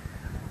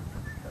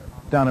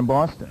 down in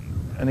Boston.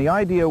 And the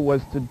idea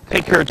was to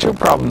take care of two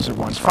problems at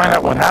once. Find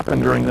out what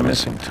happened during the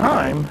missing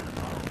time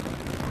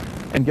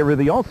and get rid of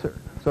the ulcer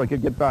so he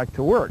could get back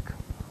to work.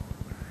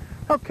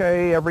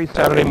 Okay, every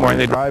Saturday morning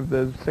they drive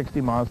the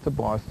 60 miles to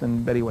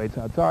Boston. Betty waits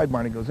outside.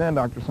 Barney goes in.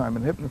 Dr.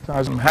 Simon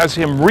hypnotizes him, has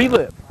him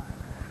relive,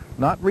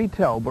 not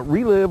retell, but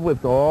relive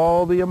with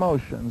all the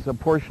emotions a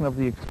portion of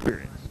the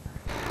experience.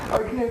 I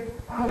can't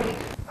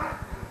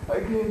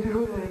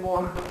do it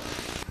anymore.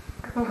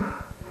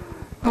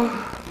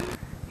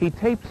 He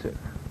tapes it.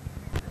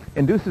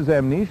 Induces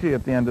amnesia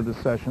at the end of the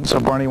session, so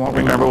Barney won't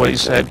remember what he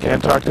said,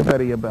 can't talk to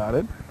Betty about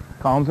it.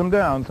 Calms him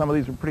down. Some of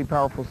these are pretty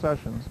powerful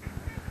sessions.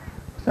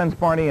 Sends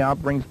Barney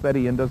out, brings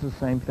Betty in, does the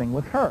same thing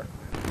with her.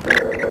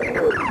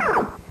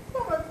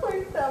 Mama,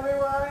 please tell me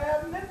where I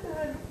am. This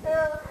is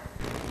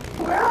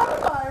where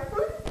am I?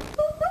 Please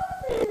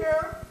tell me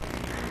here.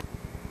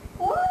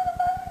 Why am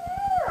I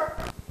here?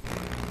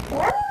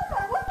 Where am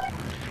I?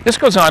 What? This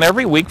goes on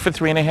every week for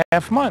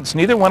 3.5 months,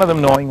 neither one of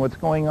them knowing what's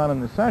going on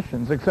in the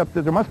sessions, except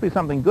that there must be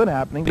something good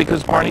happening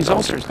because Barney's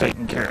ulcer's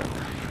taken care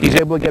of. He's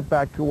able to get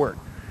back to work.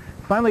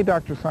 Finally,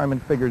 Dr. Simon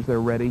figures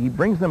they're ready. He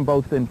brings them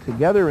both in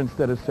together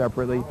instead of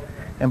separately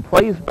and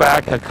plays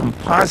back a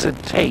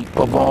composite tape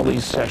of all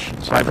these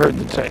sessions. I've heard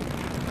the tape.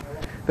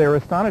 They're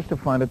astonished to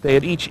find that they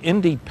had each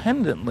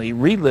independently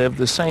relived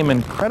the same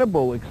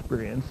incredible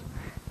experience.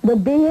 The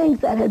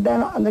beings that had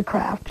been on the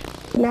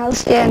craft, now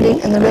standing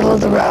in the middle of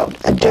the road,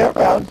 a dirt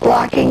road,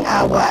 blocking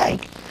our way.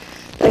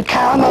 The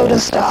car motor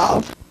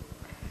stalled.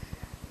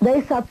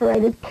 They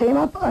separated, came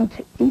up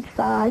onto each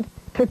side,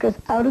 took us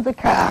out of the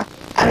car,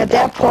 and at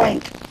that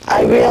point,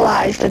 I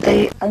realized that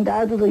they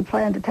undoubtedly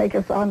planned to take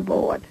us on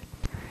board.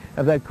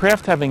 Of that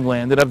craft having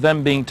landed, of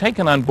them being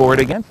taken on board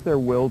against their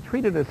will,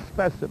 treated as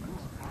specimens.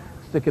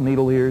 Stick a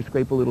needle here,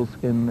 scrape a little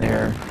skin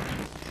there.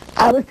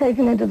 I was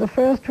taken into the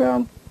first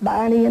room,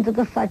 Barney into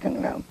the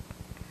second room,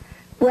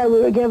 where we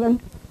were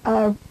given,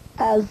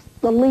 as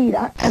the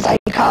leader, as I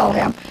call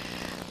him,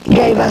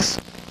 gave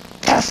us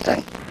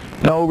testing.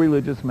 No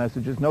religious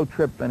messages, no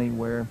trip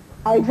anywhere.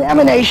 Our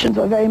examinations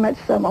were very much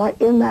similar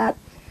in that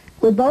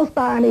with both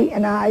Barney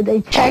and I,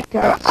 they checked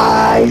our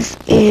eyes,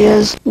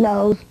 ears,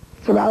 nose,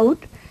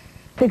 throat,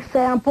 took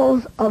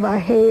samples of our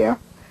hair,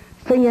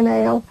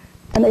 fingernail,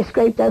 and they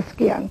scraped our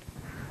skin.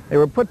 They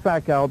were put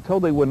back out,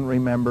 told they wouldn't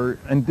remember,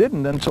 and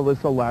didn't until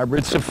this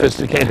elaborate,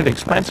 sophisticated,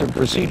 expensive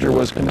procedure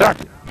was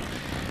conducted.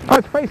 Now,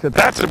 let's face it,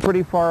 that's a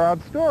pretty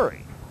far-out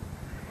story.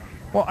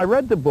 Well, I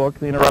read the book,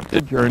 The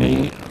Interrupted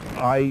Journey.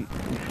 I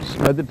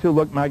read the 2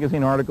 Look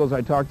magazine articles.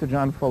 I talked to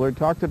John Fuller,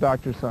 talked to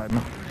Dr.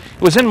 Simon.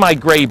 It was in my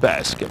gray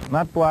basket.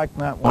 Not black,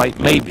 not white,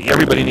 maybe.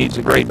 Everybody needs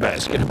a gray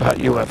basket about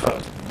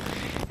UFOs.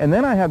 And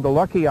then I had the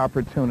lucky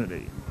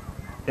opportunity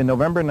in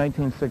November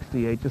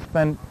 1968 to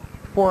spend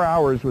 4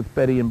 hours with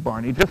Betty and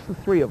Barney, just the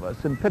 3 of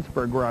us, in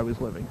Pittsburgh, where I was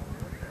living.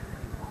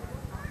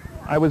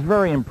 I was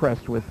very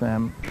impressed with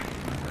them.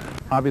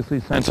 Obviously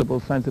sensible,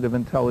 sensitive,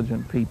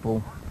 intelligent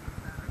people.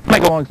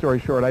 Make a long story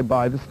short, I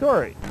buy the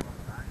story.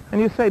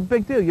 And you say,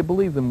 big deal, you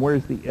believe them,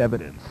 where's the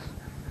evidence?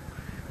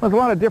 Well, there's a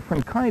lot of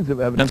different kinds of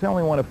evidence. I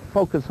only want to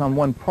focus on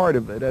one part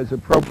of it as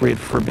appropriate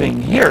for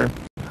being here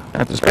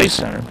at the Space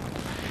Center.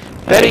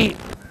 Betty,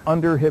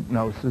 under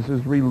hypnosis,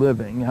 is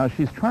reliving how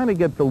she's trying to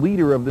get the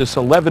leader of this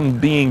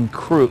 11-being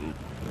crew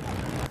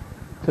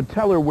to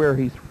tell her where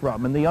he's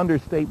from. And the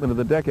understatement of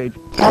the decade,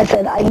 I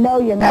said, I know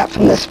you're not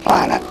from this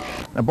planet.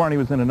 Now, Barney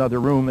was in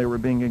another room. They were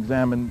being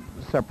examined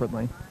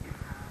separately.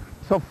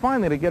 So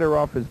finally, to get her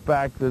off his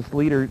back, this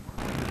leader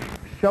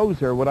shows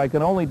her what I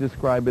can only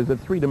describe as a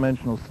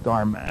 3-dimensional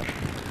star map.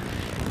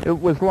 It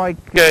was like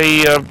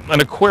an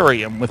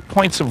aquarium with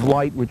points of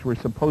light, which were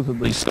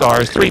supposedly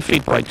stars, 3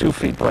 feet by 2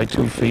 feet by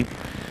 2 feet.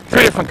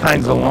 3 different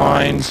kinds of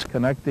lines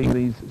connecting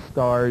these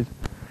stars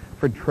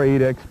for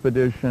trade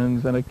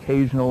expeditions and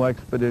occasional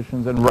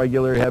expeditions and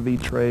regular heavy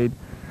trade.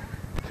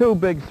 2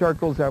 big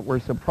circles that were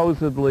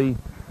supposedly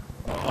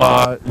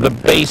the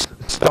base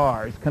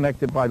stars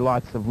connected by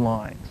lots of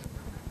lines.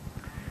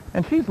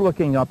 And she's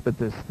looking up at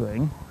this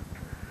thing,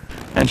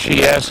 and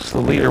she asks the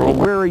leader, well,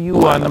 where are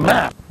you on the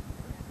map?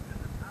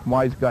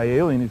 Wise guy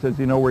alien, he says,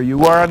 you know where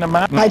you are on the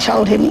map? I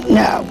told him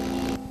no,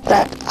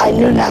 that I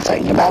knew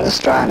nothing about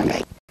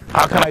astronomy.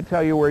 How can I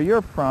tell you where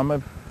you're from,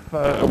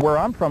 where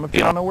I'm from, if you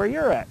don't know where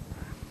you're at?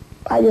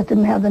 I just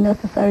didn't have the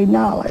necessary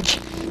knowledge.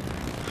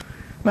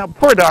 Now,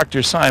 poor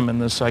Dr. Simon,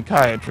 the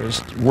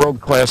psychiatrist,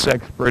 world-class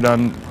expert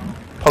on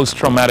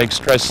post-traumatic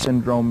stress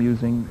syndrome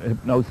using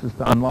hypnosis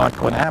to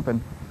unlock what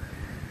happened.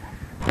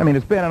 I mean,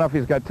 it's bad enough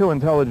he's got 2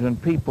 intelligent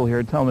people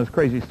here telling this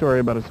crazy story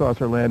about a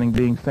saucer landing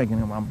beings taking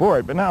him on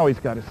board, but now he's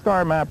got a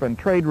star map and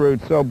trade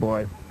routes, oh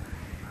boy.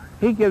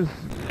 He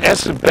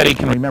asks if Betty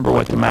can remember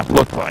what the map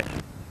looked like.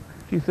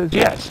 She says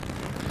yes.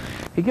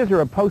 He gives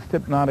her a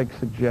post-hypnotic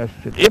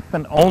suggestion. If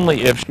and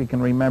only if she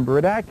can remember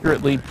it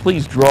accurately,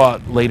 please draw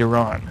it later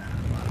on.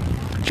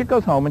 She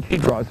goes home and she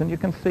draws, and you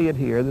can see it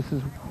here. This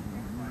is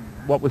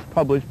what was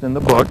published in the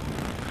book.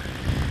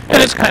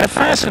 And it's kind of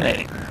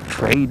fascinating.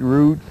 Trade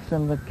routes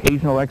and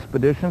occasional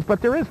expeditions,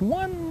 but there is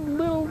one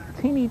little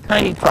teeny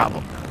tiny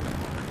problem.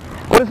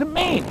 What does it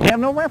mean? We have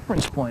no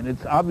reference point.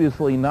 It's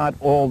obviously not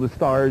all the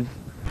stars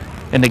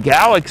in the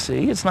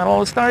galaxy. It's not all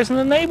the stars in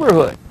the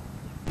neighborhood.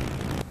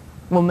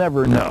 We'll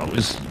never know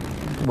is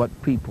what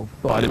people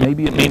thought.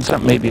 Maybe it means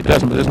something, maybe it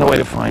doesn't, but there's no way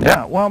to find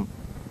out. Well,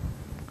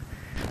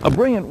 a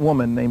brilliant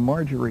woman named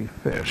Marjorie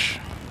Fish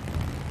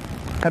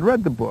had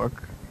read the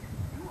book.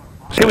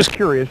 She was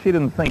curious. She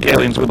didn't think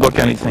aliens would look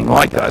anything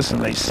like us,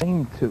 and they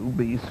seemed to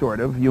be sort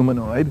of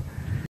humanoid.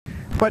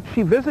 But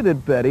she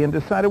visited Betty and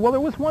decided, well,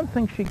 there was one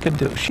thing she could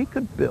do. She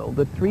could build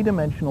a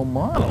 3-dimensional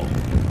model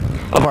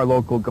of our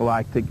local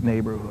galactic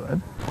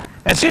neighborhood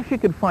and see if she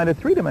could find a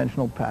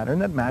 3-dimensional pattern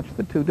that matched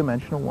the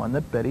 2-dimensional one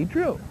that Betty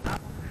drew.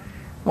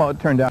 Well,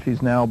 it turned out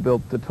she's now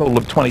built a total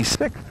of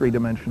 26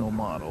 3-dimensional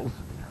models.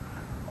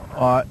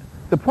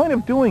 The point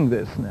of doing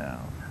this now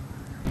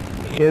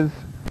is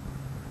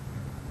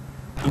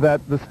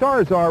that the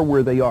stars are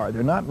where they are.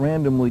 They're not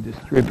randomly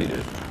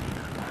distributed.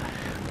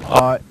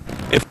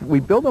 If we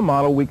build a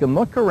model, we can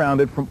look around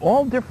it from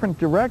all different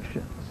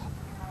directions.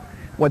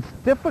 What's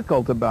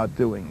difficult about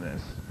doing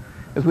this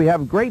is we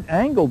have great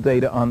angle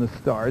data on the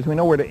stars. We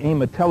know where to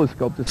aim a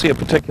telescope to see a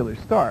particular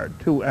star.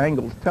 2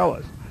 angles tell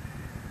us.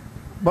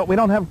 But we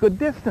don't have good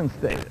distance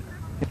data.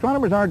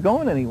 Astronomers aren't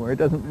going anywhere. It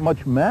doesn't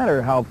much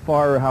matter how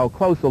far or how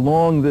close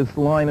along this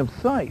line of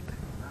sight.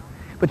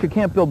 But you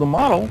can't build a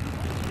model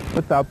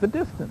without the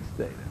distance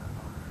data.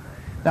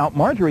 Now,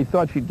 Marjorie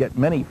thought she'd get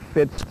many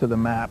fits to the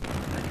map.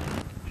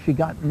 She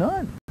got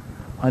none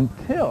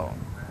until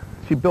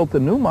she built a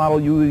new model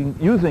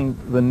using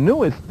the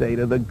newest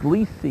data, the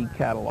Gliese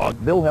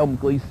catalog, Wilhelm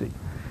Gliese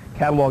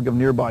catalog of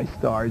nearby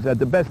stars, had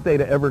the best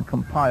data ever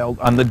compiled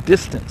on the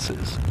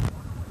distances.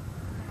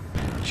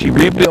 She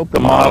rebuilt the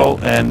model,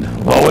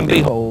 and lo and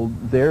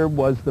behold, there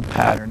was the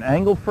pattern,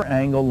 angle for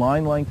angle,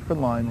 line length for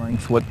line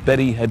length, what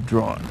Betty had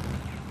drawn.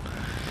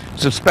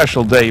 It's a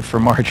special day for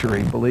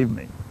Marjorie, believe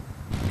me.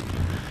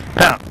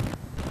 Now,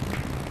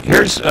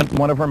 here's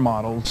one of her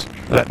models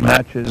that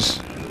matches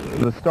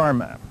the star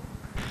map.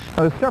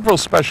 Now, there's several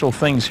special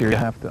things here you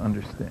have to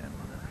understand.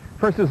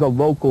 First is a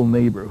local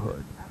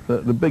neighborhood.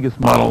 The biggest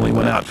model only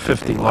went out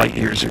 50 light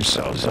years or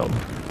so, so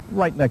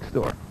right next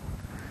door.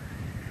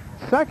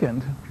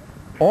 Second,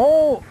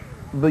 all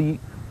the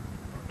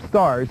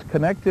stars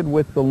connected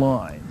with the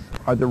lines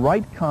are the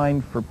right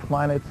kind for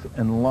planets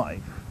and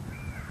life,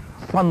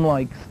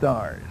 sun-like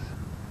stars.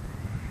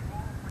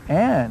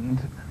 And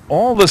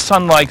all the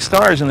sun-like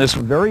stars in this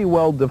very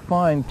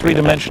well-defined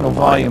three-dimensional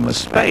volume of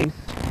space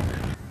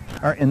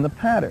are in the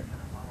pattern.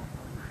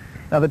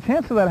 Now, the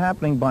chance of that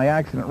happening by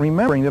accident,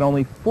 remembering that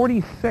only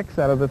 46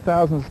 out of the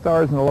 1,000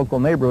 stars in the local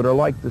neighborhood are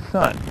like the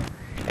sun,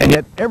 and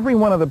yet every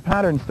one of the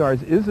pattern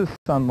stars is a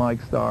sun-like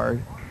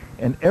star,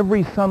 and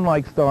every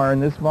sun-like star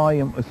in this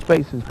volume of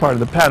space is part of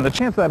the pattern. The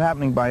chance of that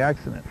happening by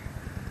accident,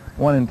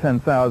 1 in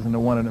 10,000 to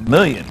 1 in a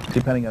million,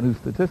 depending on whose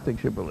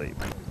statistics you believe.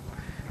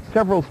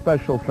 Several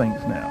special things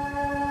now.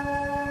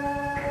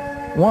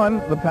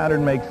 One, the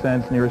pattern makes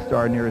sense, near a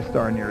star, near a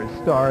star, near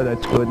a star.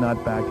 That's good,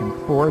 not back and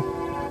forth.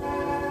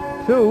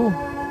 Two,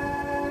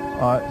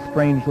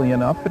 strangely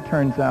enough, it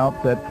turns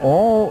out that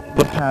all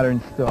the pattern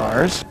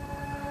stars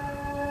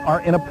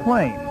are in a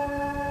plane.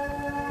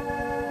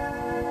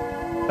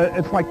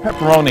 It's like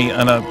pepperoni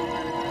on a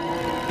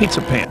pizza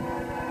pan,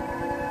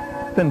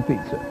 thin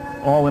pizza,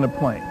 all in a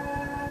plane,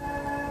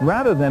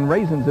 rather than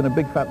raisins in a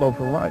big fat loaf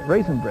of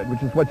raisin bread,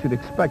 which is what you'd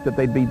expect, that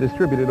they'd be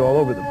distributed all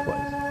over the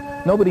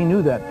place. Nobody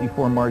knew that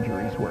before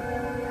Marjorie's work.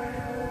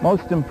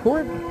 Most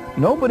important,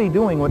 nobody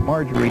doing what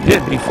Marjorie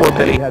did before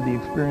Betty had the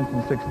experience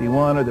in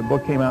 61 or the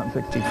book came out in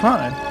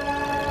 65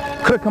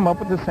 could have come up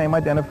with the same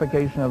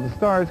identification of the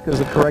stars, because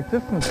the correct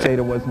distance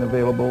data wasn't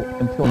available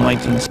until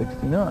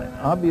 1969.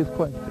 Obvious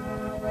question.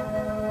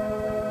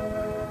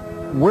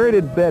 Where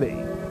did Betty,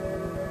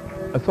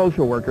 a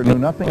social worker, knew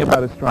nothing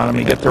about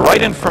astronomy, get the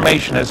right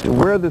information as to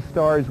where the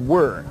stars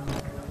were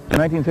in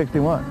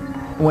 1961,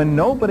 when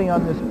nobody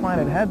on this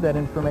planet had that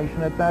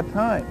information at that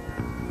time?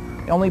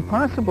 The only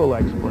possible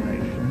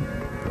explanation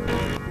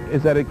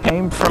is that it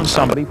came from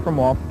somebody from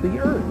off the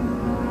Earth.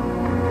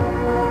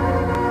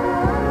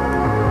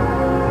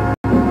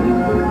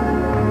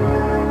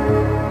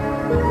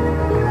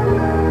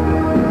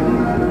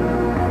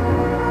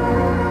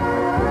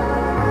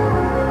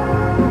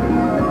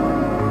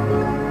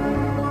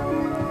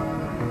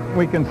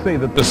 We can see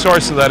that the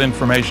source of that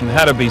information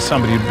had to be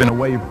somebody who'd been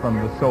away from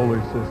the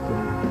solar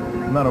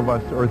system. None of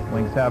us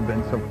Earthlings have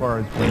been, so far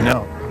as we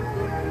know.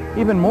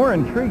 Even more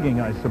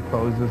intriguing, I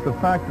suppose, is the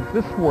fact that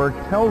this work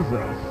tells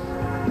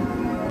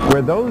us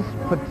where those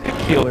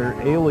particular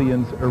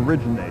aliens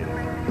originated.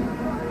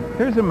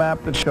 Here's a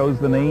map that shows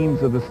the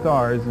names of the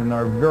stars in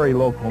our very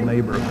local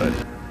neighborhood.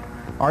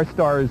 Our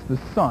star is the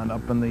sun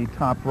up in the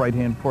top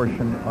right-hand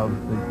portion of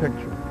the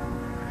picture.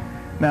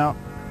 Now,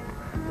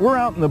 we're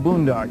out in the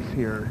boondocks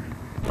here.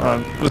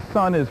 The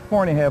sun is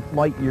 4.5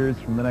 light years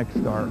from the next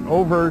star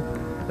over.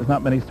 There's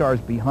not many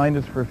stars behind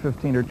us for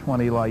 15 or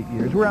 20 light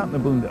years. We're out in the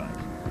boondocks.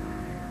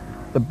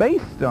 The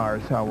base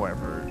stars,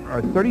 however,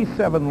 are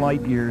 37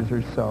 light years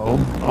or so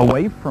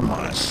away from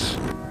us.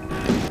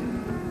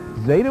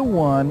 Zeta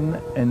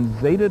 1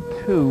 and Zeta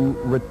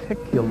 2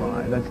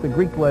 reticuli, that's the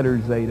Greek letter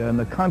Zeta, and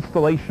the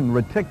constellation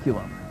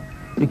Reticulum.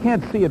 You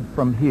can't see it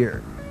from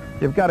here.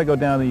 You've got to go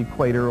down the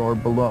equator or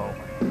below.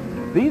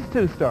 These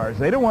two stars,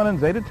 Zeta 1 and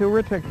Zeta 2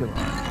 reticuli,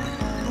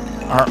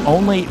 are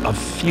only a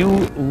few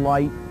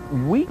light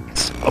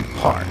weeks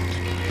apart.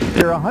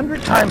 They're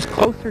 100 times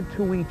closer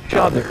to each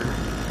other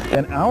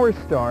than our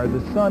star,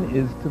 the sun,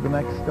 is to the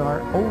next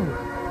star over.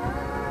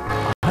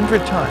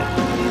 100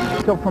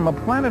 times. So from a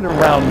planet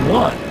around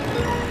one,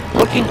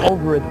 looking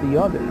over at the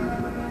other,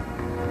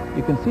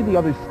 you can see the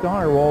other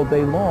star all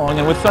day long,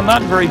 and with a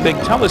not very big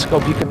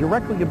telescope, you can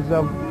directly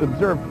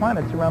observe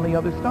planets around the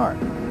other star.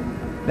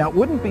 Now, it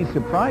wouldn't be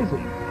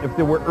surprising if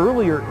there were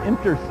earlier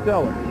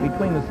interstellar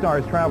between the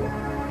stars traveling,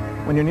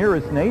 when your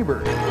nearest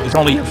neighbor is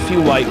only a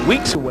few light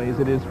weeks away, as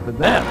it is for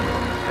them,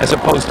 as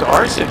opposed to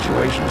our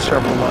situation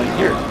several light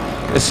years.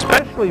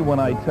 Especially when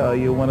I tell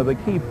you one of the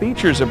key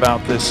features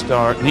about this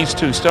star, these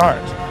two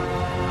stars,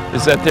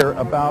 is that they're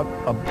about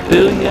 1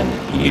 billion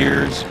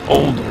years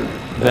older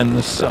than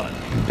the sun.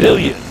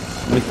 Billion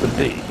with the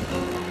B.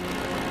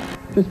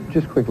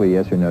 Just quickly,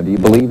 yes or no, do you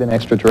believe in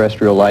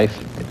extraterrestrial life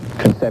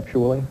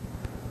conceptually?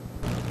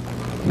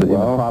 Within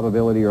the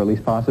probability or at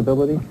least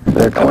possibility?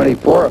 There are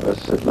 24 of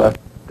us that left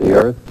the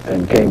Earth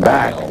and came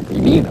back. And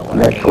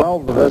there are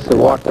 12 of us that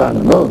walked on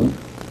the moon.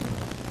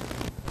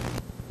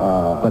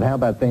 But how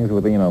about things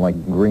with,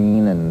 like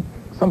green and...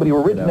 Somebody who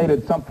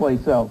originated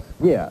someplace else.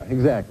 Yeah,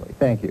 exactly.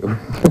 Thank you.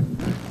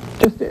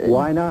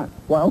 Why not?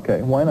 Well,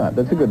 okay, why not?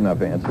 That's a good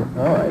enough answer.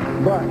 All right.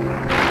 But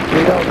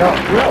we don't know.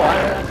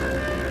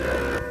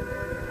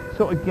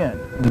 So again,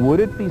 would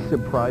it be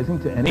surprising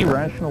to any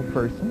rational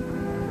person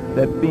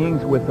that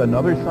beings with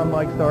another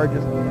sun-like star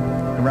just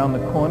around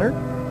the corner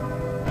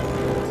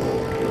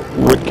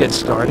would get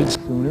started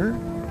sooner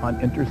on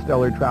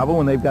interstellar travel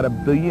when they've got a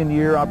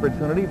billion-year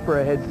opportunity for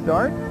a head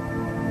start?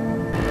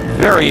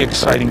 Very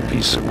exciting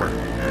piece of work.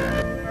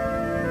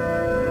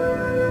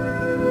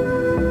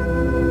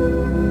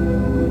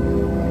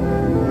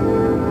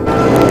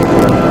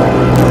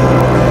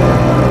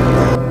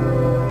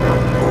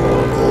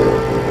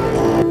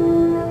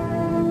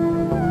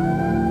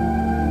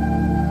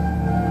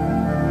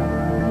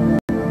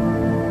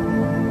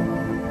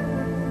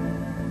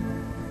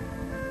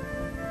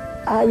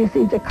 I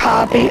received a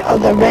copy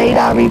of the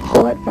radar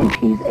report from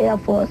Pease Air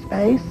Force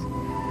Base,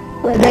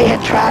 where they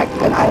had tracked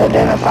an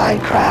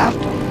unidentified craft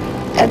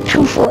at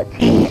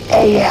 2:14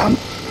 a.m.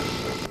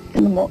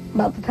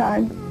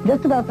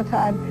 Just about the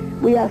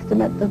time we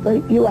estimate that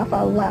the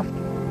UFO left.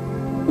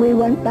 We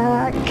went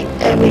back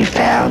and we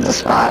found the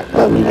spot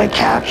where we were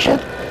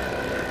captured.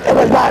 It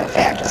was not a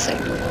fantasy.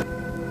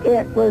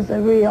 It was a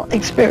real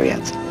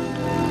experience.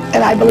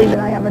 And I believe that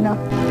I have enough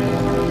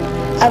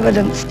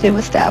evidence to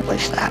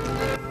establish that.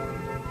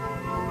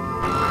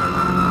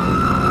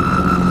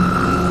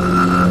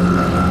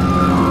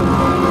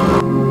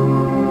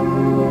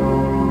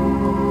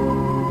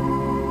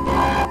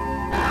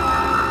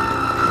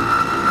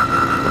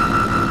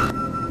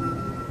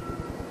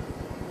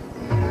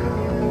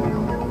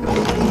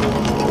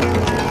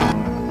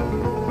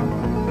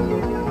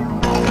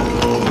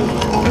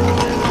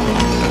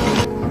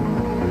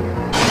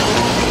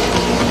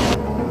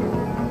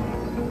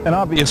 An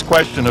obvious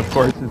question, of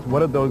course, is what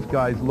do those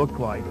guys look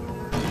like?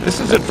 This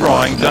is a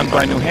drawing done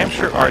by New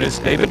Hampshire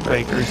artist David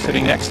Baker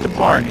sitting next to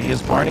Barney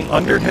as Barney,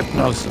 under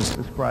hypnosis,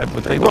 described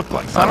what they look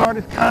like. It's not an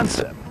artist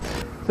concept.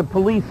 It's a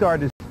police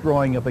artist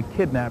drawing of a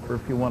kidnapper,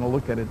 if you want to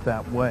look at it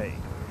that way.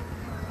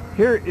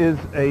 Here is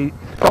a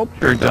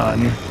sculpture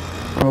done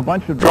from a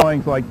bunch of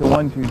drawings like the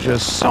ones you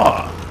just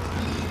saw.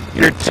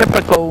 Your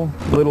typical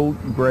little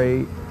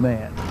gray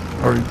man,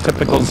 or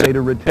typical zeta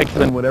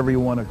reticulum, whatever you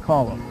want to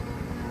call him.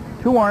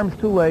 2 arms,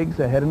 2 legs,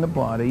 a head and a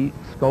body,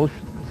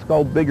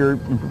 skull bigger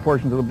in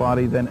proportion to the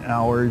body than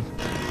ours,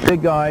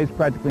 big eyes,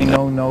 practically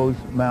no nose,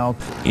 mouth,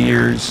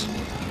 ears.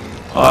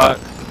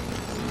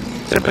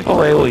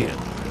 Typical alien.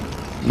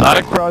 Not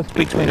a cross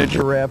between a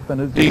giraffe and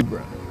a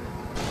zebra.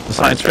 The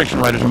science fiction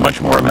writers are much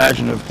more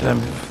imaginative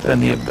than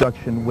the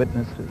abduction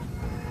witnesses.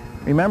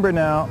 Remember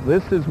now,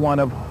 this is one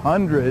of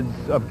hundreds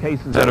of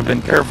cases that have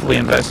been carefully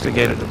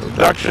investigated of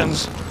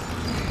abductions.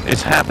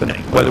 It's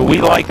happening. Whether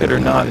we like it or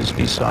not is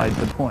beside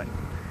the point.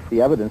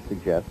 The evidence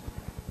suggests,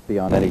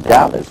 beyond any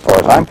doubt, as far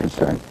as I'm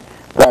concerned,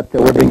 that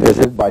we're being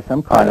visited by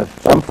some form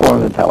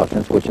of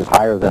intelligence which is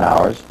higher than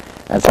ours,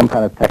 and some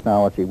kind of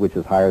technology which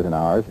is higher than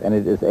ours, and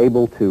it is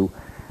able to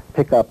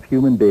pick up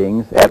human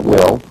beings at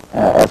will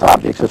as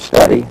objects of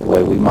study, the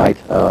way we might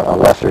a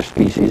lesser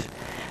species.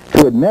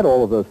 To admit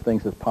all of those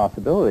things as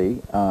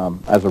possibility,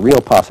 as a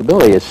real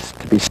possibility, is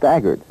to be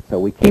staggered. So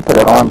we keep it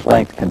at arm's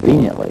length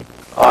conveniently.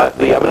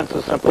 The evidence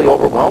is simply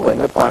overwhelming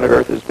that planet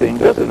Earth is being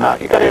visited. Now,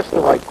 you got to ask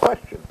the right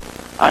question.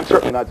 I'm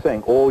certainly not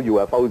saying all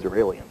UFOs are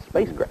alien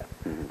spacecraft,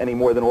 any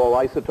more than all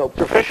isotopes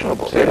are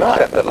fissionable.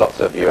 Except that lots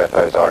of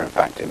UFOs are in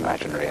fact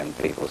imaginary, and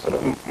people sort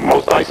of...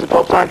 Most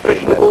isotopes aren't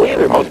fissionable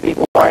either. Most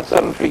people aren't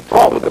 7 feet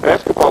tall, but the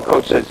basketball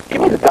coach says,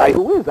 give me the guy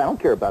who is. I don't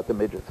care about the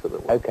midgets for the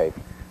way. Okay.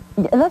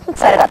 Let's just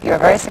set it up. You're a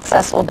very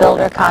successful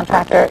builder,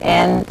 contractor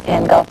in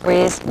Gulf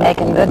Breeze,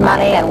 making good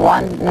money, and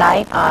one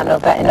night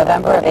in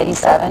November of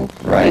 '87,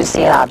 you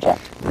see an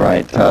object.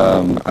 Right.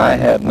 I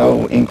had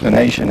no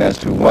inclination as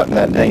to what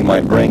that day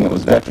might bring. It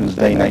was Veterans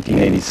Day,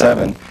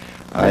 1987.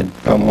 I'd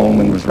come home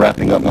and was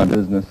wrapping up my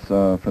business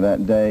for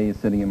that day,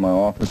 sitting in my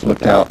office,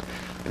 looked out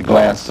the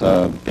glass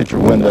picture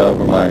window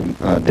over my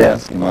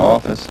desk in my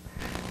office,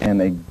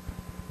 and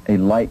a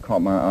light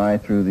caught my eye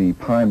through the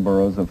pine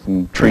burrows of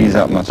some trees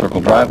out in my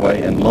circle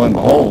driveway, and lo and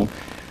behold,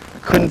 I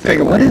couldn't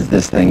figure, what is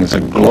this thing? There's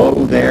a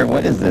glow there,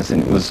 what is this?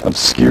 And it was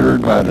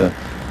obscured by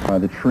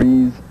the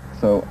trees,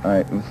 so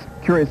I was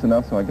curious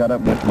enough, so I got up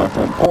and went to my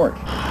front porch.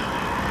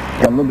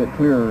 Got a little bit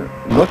clearer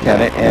look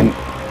at it, and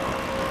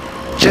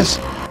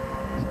just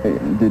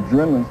the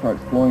adrenaline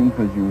starts flowing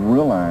because you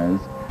realize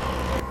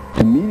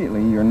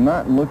immediately you're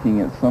not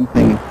looking at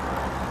something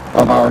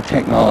of our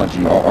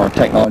technology or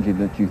technology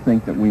that you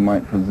think that we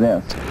might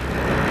possess.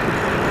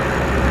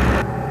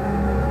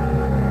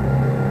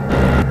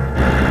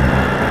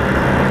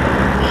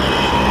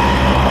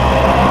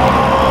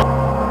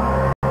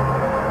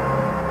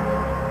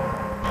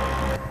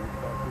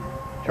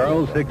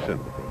 Charles Hickson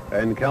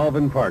and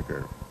Calvin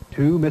Parker,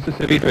 2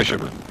 Mississippi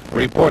fishermen,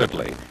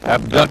 reportedly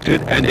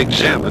abducted and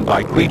examined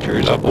by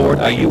creatures aboard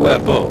a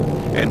UFO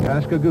in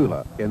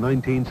Pascagoula in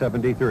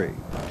 1973.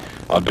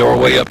 A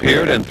doorway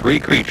appeared and 3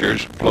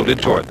 creatures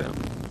floated toward them.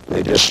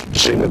 They just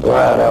seemed to go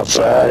out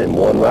outside, and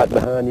one right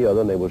behind the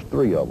other, and there was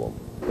 3 of them.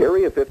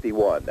 Area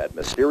 51, that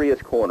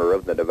mysterious corner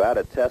of the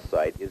Nevada test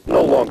site, is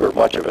no longer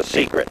much of a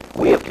secret.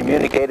 We have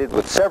communicated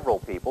with several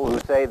people who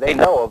say they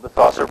know of the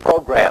saucer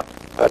program.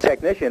 A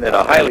technician in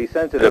a highly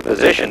sensitive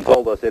position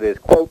told us it is,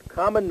 quote,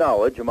 common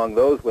knowledge among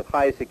those with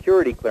high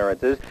security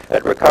clearances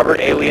that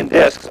recovered alien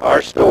discs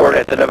are stored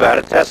at the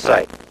Nevada test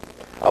site.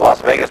 A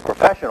Las Vegas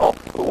professional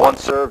who once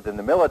served in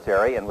the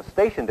military and was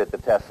stationed at the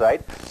test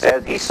site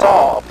says he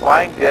saw a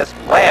flying disc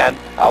land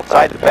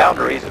outside the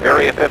boundaries of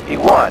Area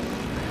 51.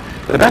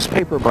 The best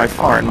paper by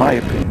far, in my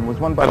opinion, was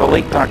one by the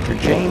late Dr.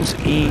 James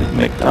E.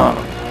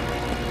 McDonough.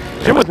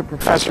 Jim was a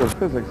professor of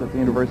physics at the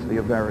University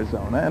of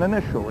Arizona, and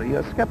initially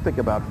a skeptic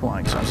about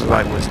flying saucers,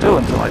 I was too,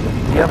 until I looked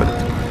at the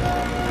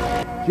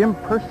evidence. Jim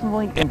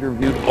personally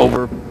interviewed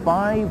over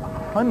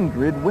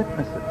 500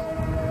 witnesses.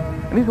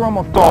 And these were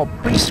almost all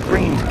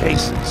pre-screened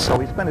cases, so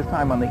he spent his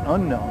time on the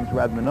unknowns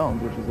rather than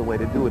knowns, which is the way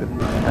to do it if you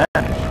can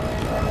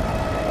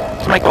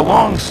manage. To make a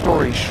long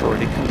story short,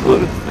 he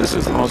concluded that this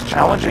is the most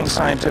challenging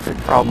scientific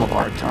problem of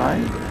our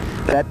time,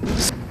 that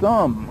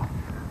some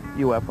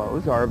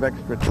UFOs are of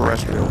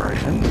extraterrestrial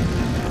origin,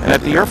 and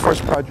that the Air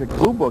Force Project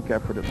Blue Book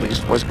effort, at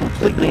least, was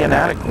completely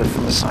inadequate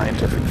from a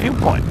scientific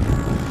viewpoint.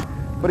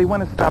 But he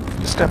went a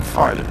step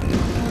farther.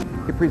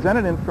 He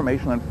presented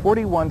information on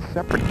 41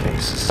 separate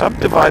cases,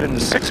 subdivided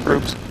into 6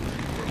 groups,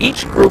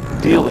 each group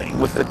dealing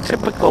with the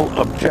typical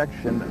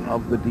objection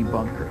of the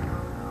debunker.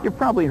 You've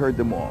probably heard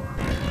them all.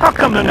 How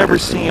come they're never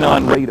seen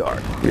on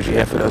radar? Usually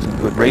half a dozen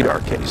good radar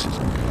cases.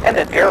 And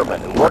an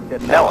airman who worked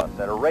at Nellis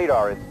at a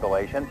radar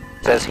installation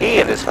says he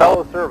and his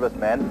fellow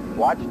servicemen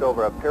watched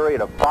over a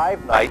period of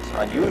 5 nights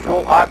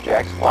unusual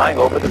objects flying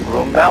over the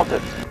Groom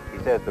Mountains. He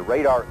says the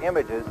radar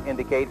images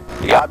indicate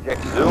the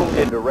objects zoomed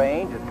into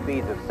range at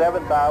speeds of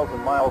 7,000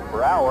 miles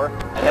per hour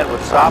and then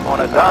would stop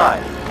on a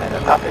dime, and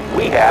that nothing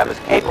we have is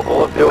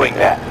capable of doing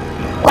that.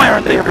 Why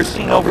aren't they ever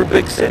seen over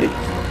big cities?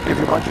 Give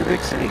you a bunch of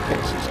big city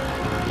cases.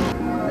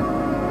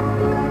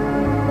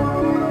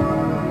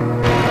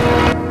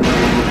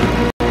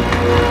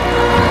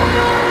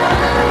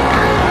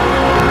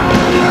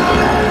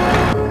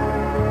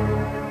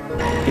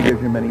 He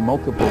gives you many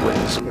multiple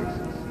witness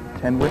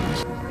cases. 10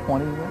 witnesses,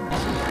 20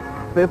 witnesses,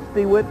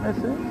 50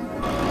 witnesses.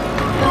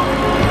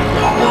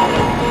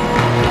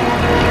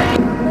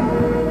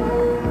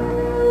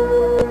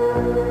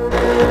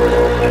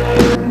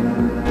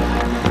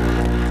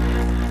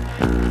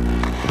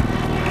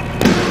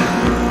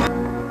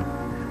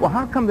 Well,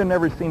 how come they're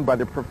never seen by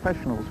the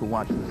professionals who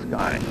watch the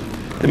sky?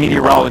 The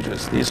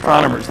meteorologists, the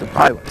astronomers, the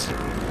pilots.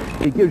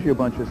 He gives you a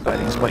bunch of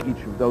sightings by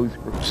each of those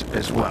groups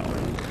as well.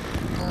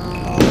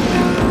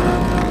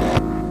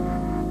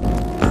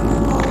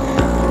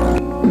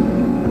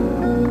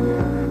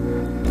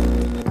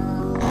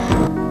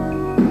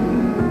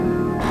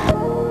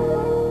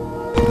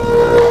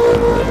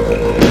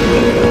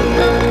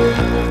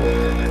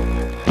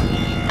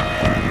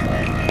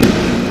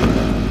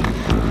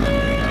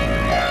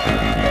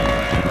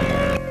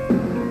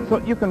 So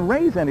you can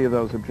raise any of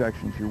those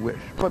objections you wish,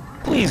 but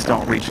please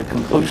don't reach a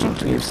conclusion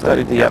until you've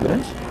studied the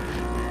evidence.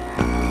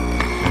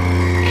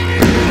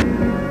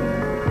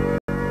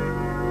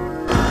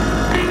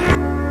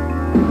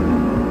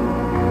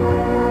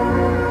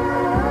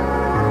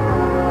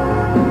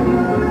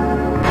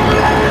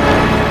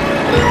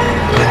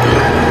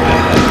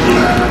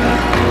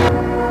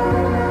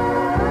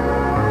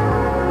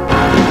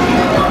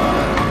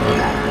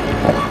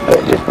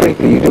 Just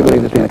briefly, you do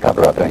believe there's been a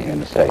cover-up, don't you, in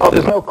the States? Oh,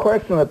 there's no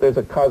question that there's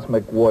a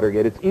cosmic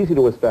Watergate. It's easy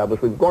to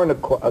establish. We've gone to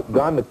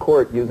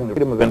court using the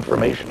Freedom of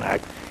Information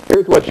Act.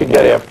 Here's what you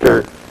get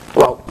after,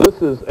 well,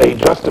 this is a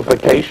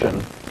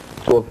justification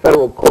to a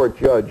federal court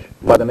judge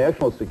by the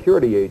National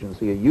Security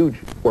Agency, a huge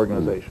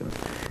organization,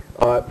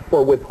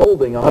 for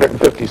withholding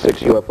 156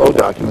 UFO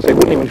documents. They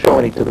wouldn't even show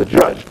any to the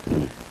judge.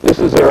 This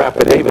is their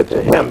affidavit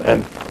to him,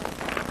 and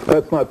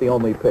that's not the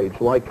only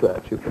page like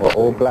that. You can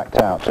all blacked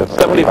out.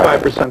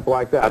 75%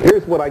 blacked out.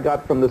 Here's what I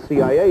got from the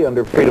CIA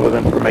under Freedom of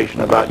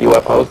Information about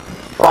UFOs.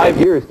 5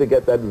 years to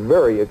get that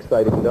very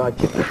exciting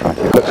document.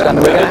 And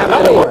we're going to have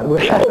another one.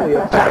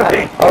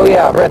 Oh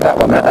yeah, I've read that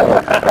one.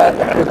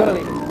 We're going to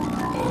leave.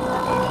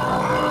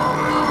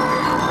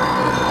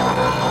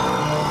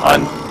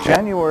 On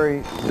January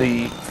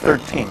the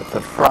 13th,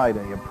 a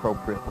Friday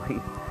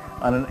appropriately,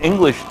 on an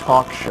English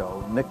talk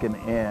show, Nick and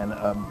Ann,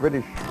 a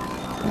British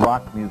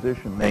rock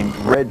musician named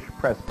Reg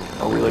Presley,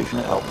 no relation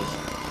to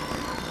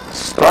Elvis,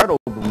 startled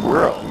the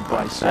world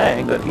by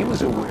saying that he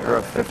was aware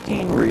of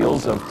 15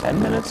 reels of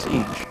 10 minutes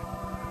each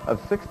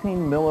of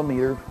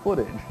 16-millimeter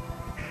footage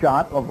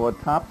shot of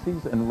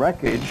autopsies and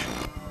wreckage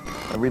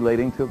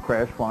relating to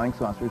crash flying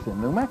saucers in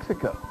New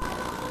Mexico.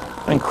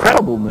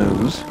 Incredible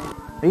news.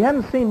 He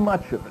hadn't seen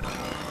much of it,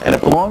 and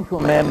it belonged to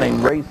a man named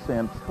Ray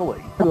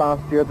Santilli.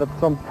 Last year that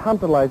some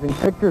tantalizing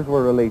pictures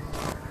were released.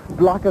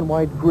 Black and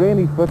white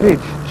grainy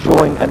footage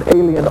showing an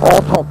alien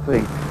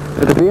autopsy.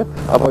 The debate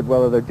about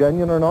whether they're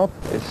genuine or not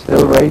is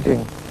still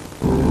raging.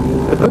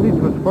 The footage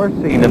was first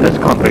seen in this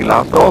country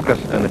last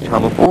August in a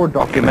Channel 4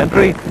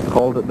 documentary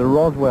called The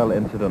Roswell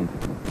Incident.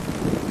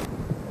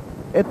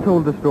 It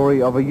told the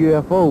story of a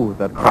UFO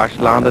that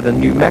crash-landed in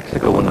New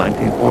Mexico in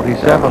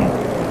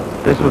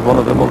 1947. This was one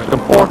of the most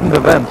important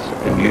events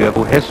in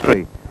UFO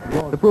history.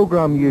 The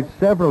program used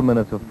several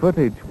minutes of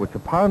footage which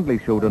apparently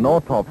showed an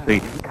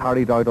autopsy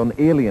carried out on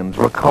aliens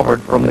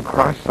recovered from the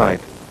crash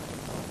site.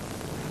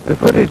 The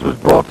footage was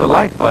brought to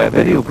light by a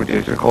video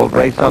producer called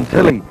Ray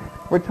Santilli.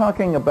 We're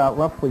talking about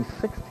roughly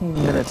 16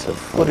 minutes of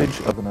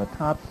footage of an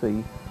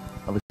autopsy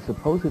of a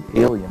supposed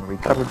alien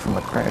recovered from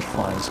a crash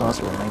flying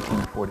saucer in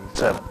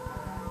 1947.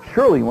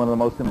 Surely one of the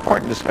most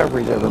important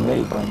discoveries ever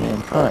made by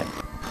mankind.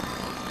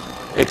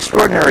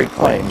 Extraordinary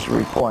claims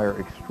require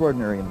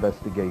extraordinary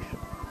investigation.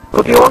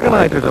 But the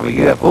organizers of a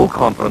UFO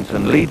conference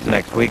in Leeds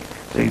next week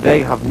say they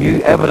have new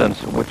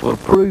evidence which will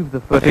prove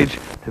the footage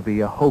to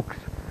be a hoax.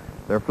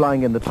 They're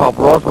flying in the top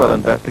Roswell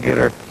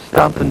investigator,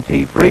 Stanton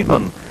T.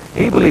 Friedman.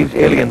 He believes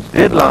aliens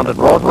did land at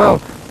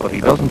Roswell, but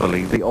he doesn't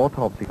believe the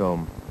autopsy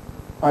film.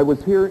 I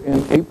was here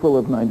in April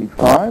of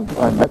 '95.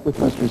 I met with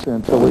Mr.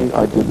 Santilli.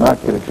 I did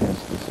not get a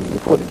chance to see the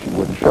footage. He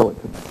wouldn't show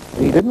it to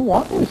me. He didn't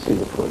want me to see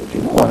the footage. He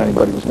didn't want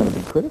anybody who was going to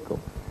be critical.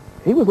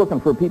 He was looking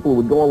for people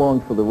who would go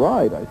along for the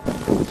ride, I think,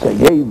 who would say,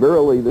 yea,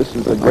 verily, this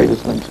is the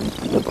greatest thing since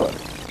peanut butter.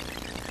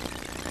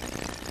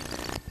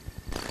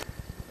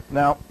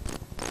 Now,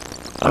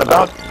 on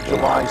about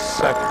July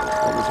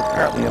 2nd, there was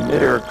apparently a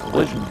mid-air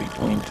collision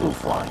between two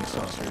flying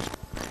saucers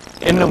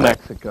in New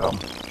Mexico.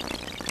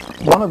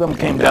 One of them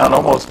came down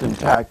almost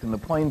intact in the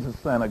plains of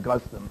San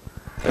Agustin,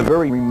 a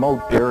very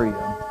remote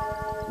area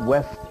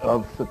west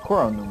of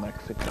Socorro, New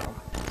Mexico.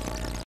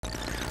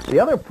 The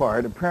other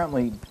part,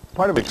 apparently,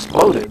 part of it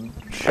exploded,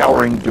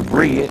 showering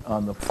debris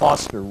on the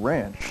Foster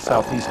Ranch,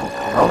 southeast of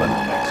Corona,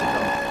 New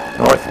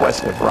Mexico,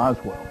 northwest of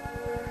Roswell.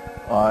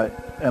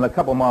 And a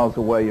couple miles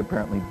away,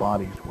 apparently,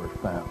 bodies were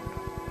found.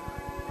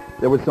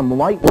 There was some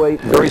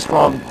lightweight, very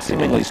strong,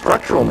 seemingly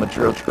structural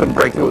material which couldn't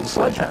break through with a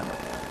sledgehammer.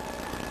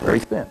 Very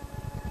thin.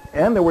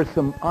 And there were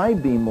some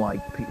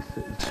I-beam-like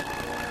pieces,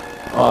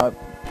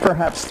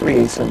 perhaps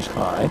 3/8 inch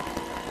high.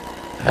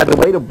 Had the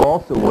weight of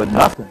balsa wood,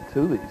 nothing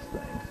to these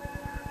things.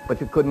 But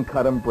you couldn't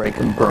cut them, break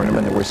them, burn them,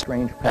 and there were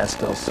strange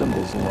pastel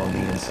symbols along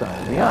the inside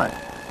of the eye.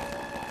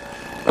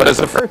 But as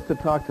the first to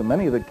talk to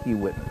many of the key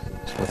witnesses,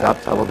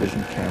 without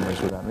television cameras,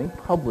 without any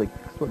public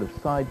sort of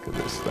side to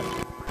this thing,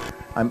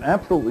 I'm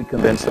absolutely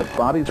convinced that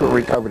bodies were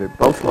recovered at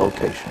both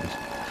locations.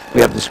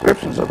 We have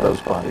descriptions of those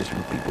bodies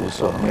from people who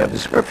saw them. We have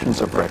descriptions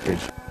of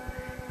wreckage.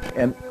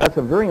 And that's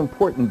a very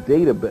important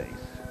database.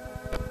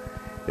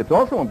 It's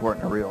also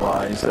important to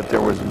realize that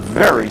there was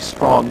very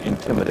strong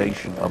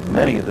intimidation of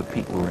many of the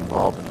people who were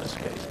involved in this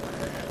case.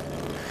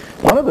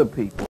 One of the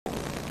people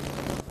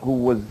who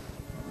was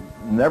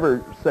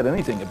never said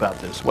anything about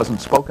this,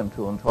 wasn't spoken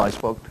to until I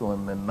spoke to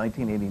him in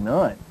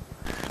 1989,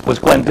 was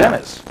Glenn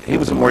Dennis. He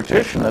was a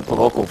mortician at the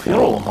local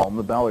funeral home,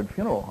 the Ballard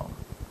Funeral Home.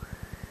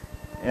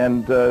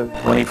 And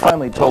when he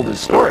finally told his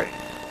story,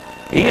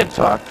 he had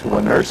talked to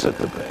a nurse at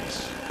the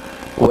base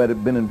who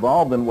had been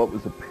involved in what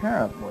was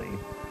apparently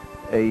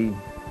an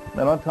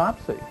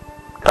autopsy,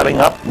 cutting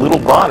up little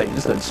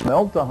bodies that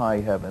smelled to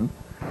high heaven.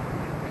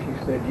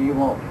 She said, "You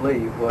won't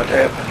believe what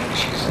happened." And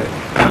she said,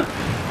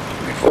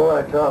 "Before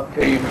I talk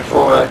to you,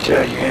 before I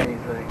tell you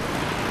anything,"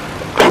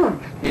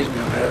 excuse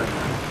me, I'm having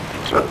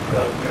a throat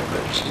problem here,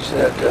 but she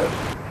said,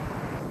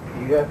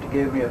 "You have to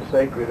give me a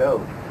sacred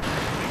oath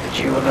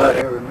that you will not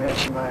ever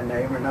mention my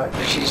name or not."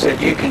 She said,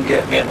 "You can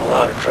get me in a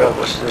lot of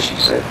trouble." So she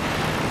said,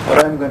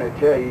 "What I'm going to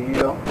tell you, you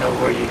don't know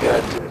where you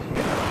got this,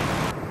 you know."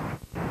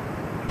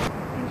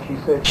 And she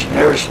said she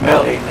never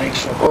smelled anything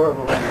so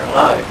horrible in her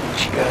life when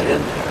she got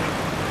in there.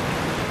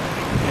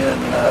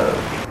 And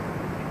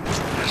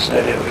I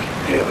said it was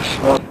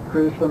the most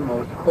gruesome,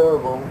 most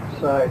horrible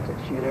sight that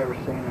she'd ever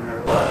seen in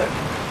her life.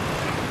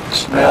 The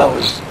smell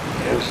was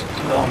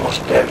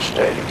almost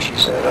devastating. She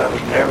said, "I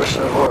was never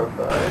so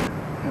horrified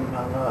in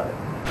my life."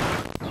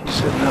 She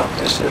said, "No,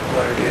 this is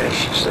what it is."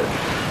 She said,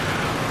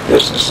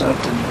 "This is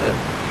something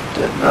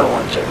that no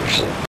one's ever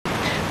seen."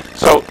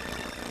 So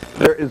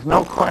there is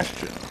no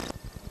question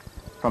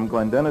from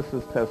Glenn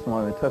Dennis's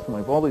testimony and the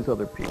testimony of all these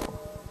other people,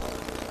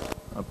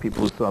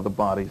 people who saw the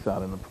bodies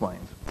out in the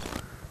plains,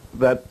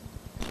 that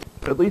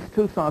at least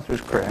two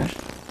saucers crashed,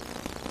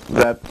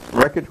 that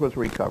wreckage was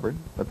recovered,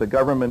 that the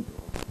government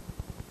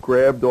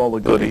grabbed all the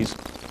goodies,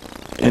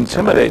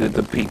 intimidated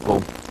the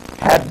people,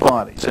 had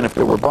bodies. And if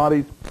there were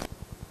bodies,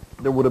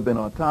 there would have been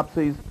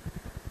autopsies.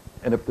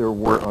 And if there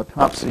were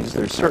autopsies,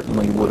 there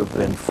certainly would have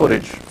been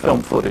footage,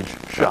 film footage,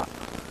 shot.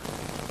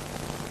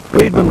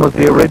 Friedman was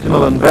the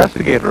original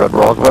investigator at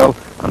Roswell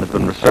and has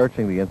been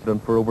researching the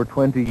incident for over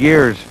 20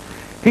 years.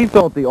 He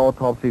thought the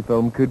autopsy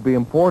film could be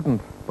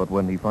important, but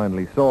when he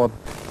finally saw it,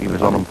 he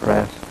was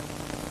unimpressed.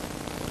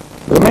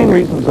 The main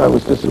reasons I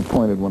was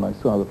disappointed when I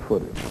saw the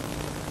footage.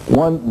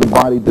 One, the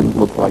body didn't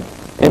look like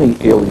any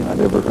alien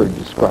I'd ever heard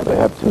described. I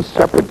have two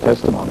separate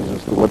testimonies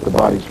as to what the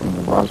bodies from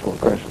the Roswell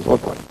crashes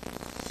look like.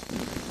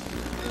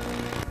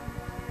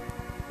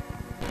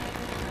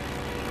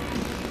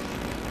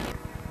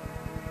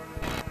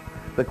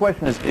 The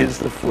question is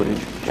the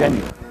footage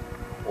genuine?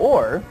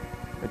 Or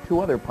there are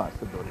two other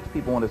possibilities.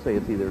 People want to say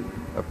it's either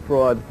a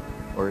fraud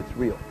or it's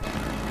real.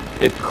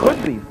 It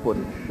could be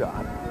footage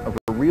shot of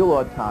a real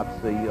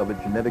autopsy of a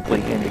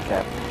genetically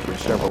handicapped or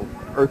several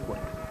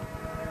Earthlings,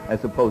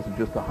 as opposed to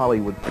just a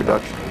Hollywood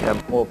production. We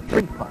have all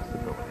three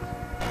possibilities,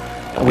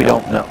 and we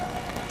don't know.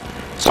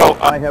 So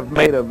I have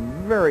made a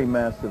very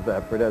massive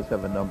effort, as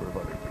have a number of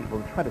other people,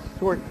 to try to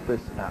sort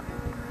this out.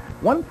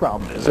 One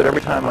problem is that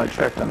every time I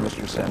checked on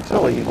Mr.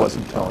 Santilli, he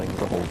wasn't telling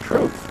the whole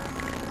truth.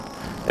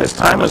 As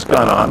time has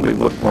gone on, we've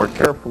looked more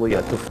carefully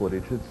at the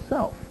footage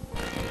itself.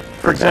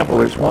 For example,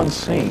 there's one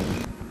scene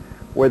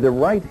where the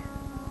right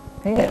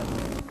hand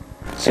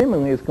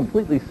seemingly is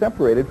completely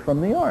separated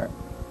from the arm.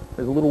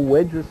 There's a little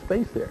wedge of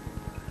space there.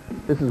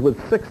 This is with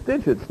 6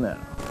 digits now.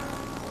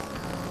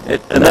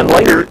 And then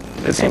later,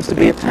 it seems to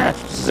be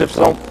attached, as if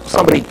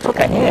somebody took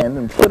a hand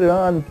and put it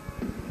on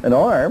an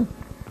arm.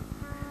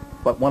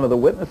 But one of the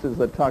witnesses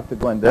that talked to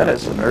Glenn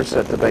Dennis, a nurse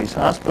at the base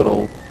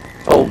hospital,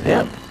 told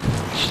him.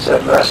 She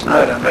said, last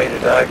night I made a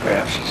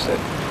diagram. She said,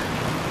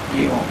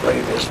 you won't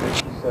believe this, but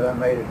she said, I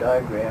made a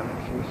diagram.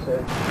 And she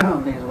said,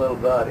 these little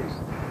bodies.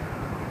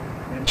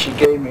 And she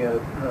gave me a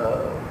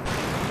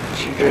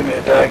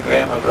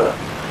diagram of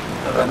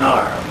an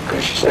arm,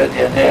 because she said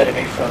the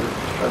anatomy from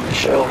the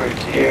shoulder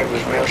to here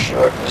was real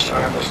short, and this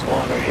arm was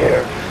longer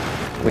here.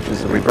 Which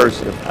is the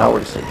reverse of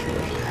our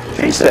situation.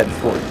 She said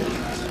 4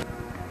 digits.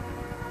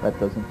 That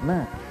doesn't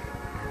match.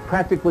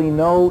 Practically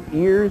no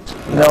ears,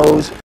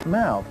 nose,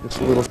 mouth. Just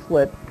a little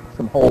slit,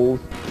 some holes.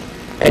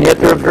 And yet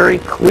they're very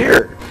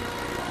clear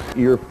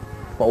ear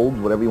folds,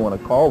 whatever you want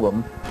to call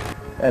them,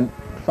 and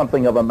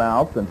something of a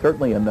mouth and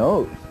certainly a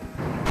nose.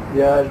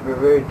 The eyes were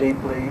very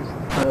deeply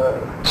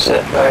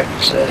set back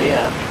and set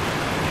in.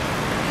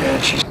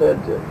 And she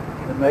said the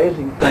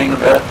amazing thing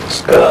about the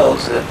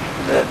skulls that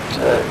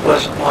it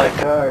wasn't like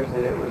ours,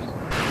 that it was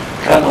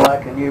kind of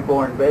like a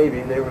newborn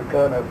baby. They were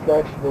kind of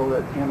flexible,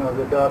 that, you know,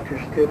 the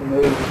doctors couldn't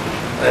move,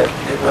 that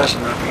it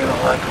wasn't, you know,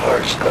 like a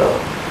hard skull.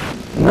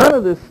 None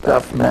of this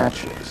stuff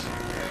matches.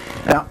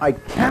 Now, I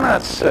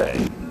cannot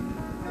say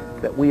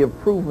that we have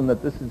proven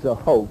that this is a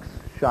hoax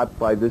shot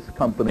by this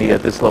company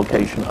at this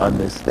location on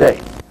this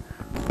date.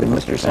 But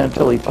Mr.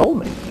 Santilli told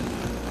me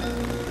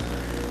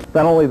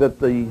not only that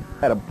they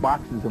had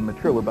boxes of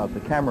material about the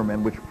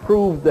cameraman, which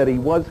proved that he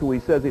was who he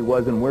says he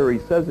was and where he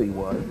says he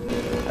was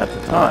at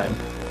the time.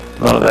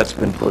 None of that's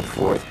been put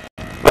forth.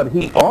 But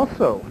he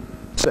also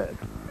said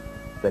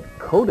that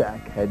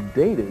Kodak had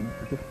dated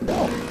the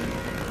film.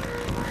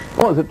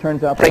 Well, as it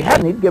turns out, they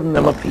hadn't. He'd given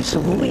them a piece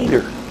of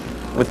leader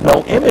with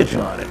no image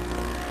on it.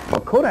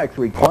 Well, Kodak's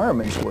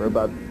requirements were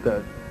about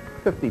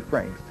 50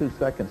 frames, 2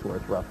 seconds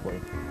worth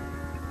roughly,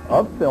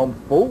 of film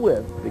full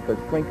width, because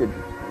shrinkage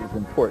is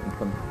important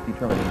from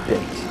determining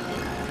dates,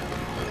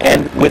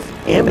 and with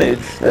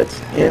image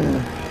that's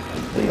in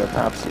the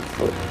autopsy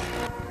footage.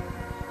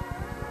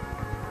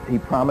 He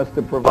promised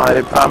to provide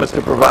it, promised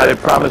to provide it,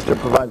 promised to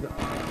provide it.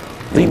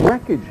 The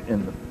wreckage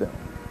in the film.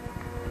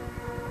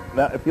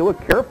 Now, if you look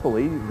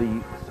carefully,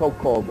 the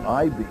so-called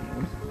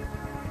I-beams,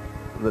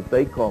 that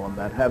they call them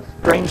that, have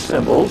strange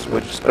symbols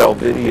which spell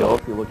video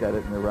if you look at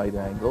it in the right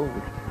angle,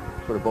 which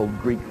are sort of old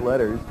Greek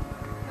letters.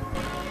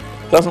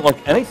 Doesn't look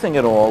anything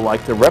at all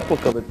like the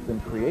replica that's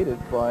been created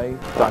by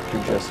Dr.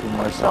 Jesse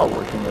Marcel,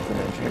 working with an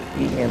engineer.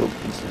 He handled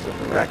pieces of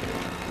the wreckage.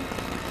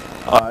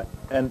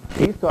 And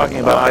he's talking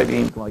about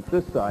I-beams like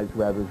this size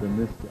rather than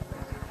this size.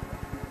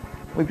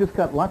 We've just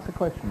got lots of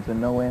questions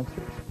and no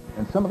answers.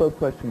 And some of those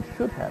questions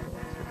should have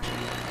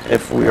answers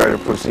if we are to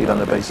proceed on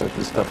the basis that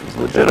this stuff is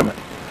legitimate.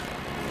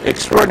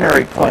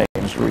 Extraordinary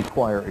claims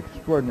require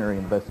extraordinary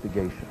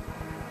investigation.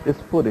 This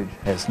footage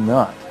has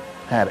not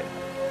had it.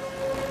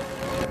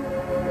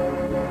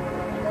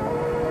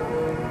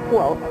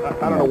 Well,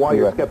 I don't know why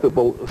you're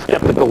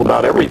skeptical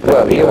about everything.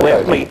 Well, you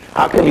ask me,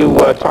 how can you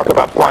talk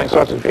about flying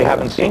saucers if you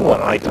haven't seen one?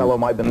 I tell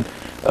them I've been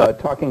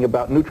talking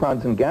about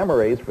neutrons and gamma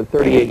rays for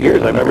 38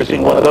 years. I've never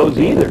seen one of those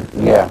either.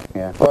 Yeah.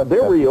 But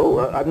they're real.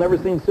 I've never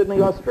seen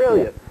Sydney,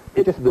 Australia.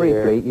 It's just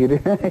briefly. You do.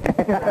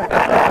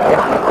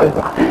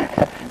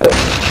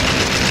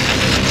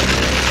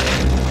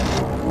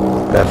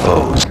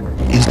 UFOs.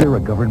 Is there a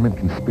government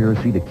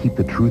conspiracy to keep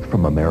the truth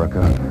from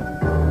America?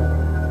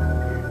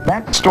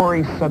 That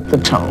story set the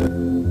tone.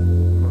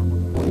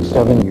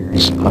 7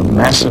 years of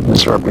massive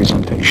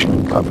misrepresentation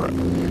and cover-up.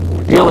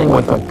 We're dealing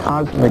with a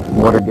cosmic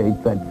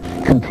Watergate that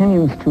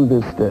continues to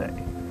this day.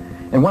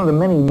 And one of the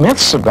many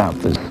myths about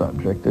this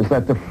subject is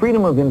that the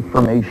Freedom of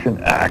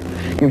Information Act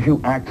gives you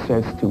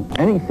access to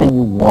anything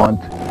you want.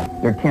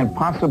 There can't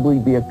possibly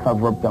be a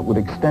cover-up that would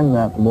extend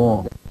that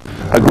law.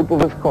 A group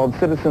of us called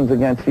Citizens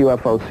Against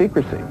UFO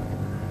Secrecy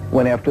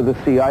went after the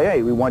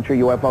CIA. We want your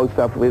UFO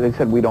stuff. They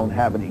said, we don't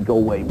have any. Go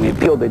away. We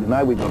appealed. They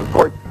denied. We go to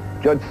court.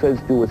 Judge says,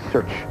 do a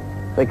search.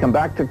 They come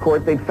back to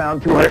court. They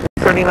found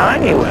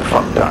 239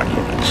 UFO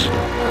documents.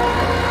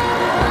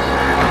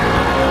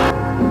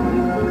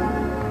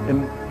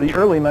 In the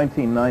early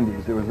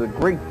 1990s, there was a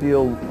great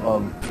deal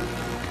of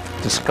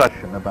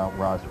discussion about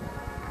Roswell.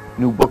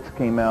 New books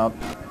came out.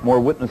 More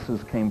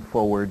witnesses came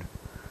forward.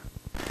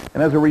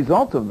 And as a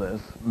result of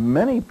this,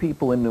 many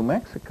people in New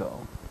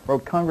Mexico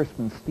wrote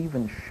Congressman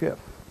Stephen Schiff.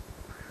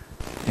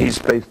 He's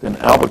based in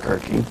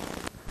Albuquerque,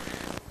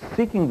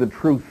 seeking the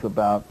truth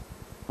about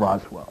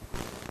Roswell.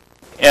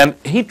 And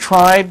he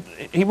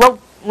wrote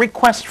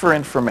requests for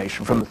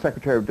information from the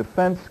Secretary of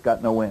Defense,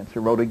 got no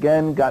answer. Wrote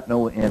again, got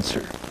no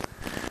answer.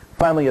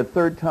 Finally, a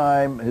third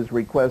time, his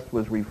request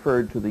was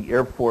referred to the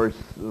Air Force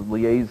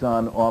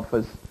Liaison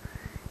Office,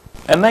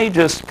 and they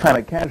just kind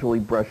of casually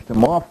brushed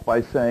him off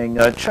by saying,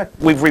 check,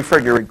 we've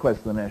referred your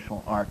request to the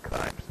National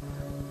Archives.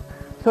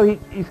 So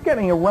he's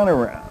getting a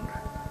runaround.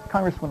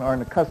 Congressmen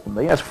aren't accustomed.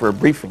 They ask for a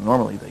briefing.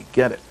 Normally they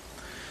get it.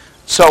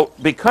 So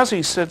because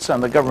he sits on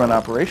the Government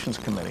Operations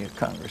Committee of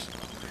Congress,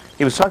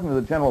 he was talking to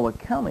the General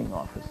Accounting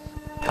Office,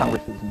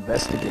 Congress's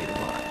investigative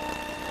arm.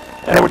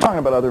 And they were talking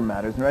about other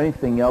matters. Is there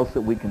anything else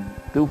that we can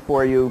do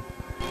for you?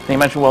 And he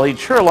mentioned, well, he'd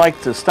sure like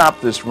to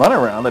stop this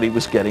runaround that he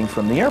was getting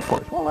from the Air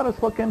Force. Well, let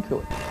us look into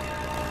it.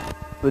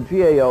 The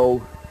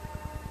GAO,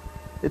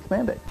 its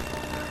mandate.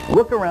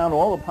 Look around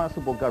all the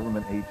possible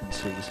government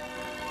agencies,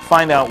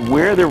 find out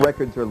where their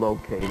records are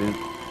located,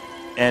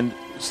 and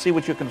see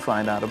what you can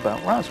find out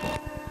about Roswell.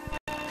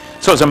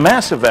 So as a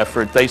massive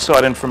effort, they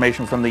sought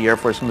information from the Air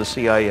Force, from the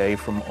CIA,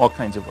 from all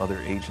kinds of other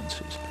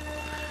agencies.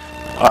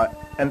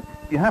 And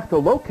you have to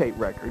locate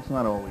records,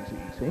 not always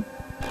easy.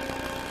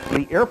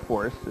 The Air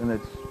Force, in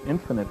its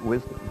infinite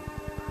wisdom,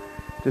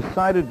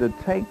 decided to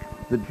take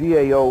the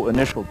GAO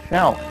initial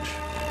challenge.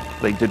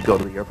 They did go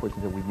to the Air Force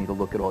and said, we need to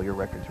look at all your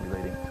records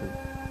relating to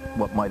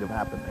what might have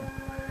happened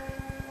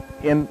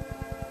there. In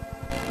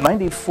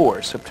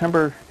 94,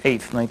 September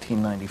 8th,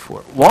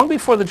 1994, long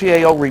before the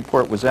GAO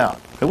report was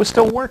out, it was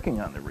still working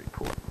on the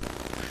report.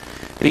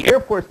 The Air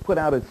Force put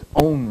out its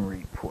own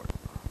report,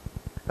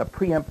 a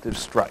preemptive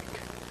strike.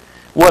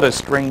 What a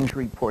strange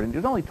report. And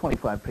it's only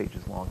 25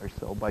 pages long or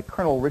so, by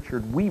Colonel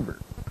Richard Weaver,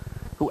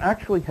 who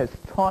actually has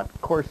taught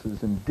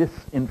courses in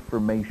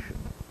disinformation,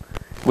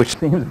 which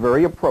seems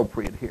very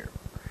appropriate here.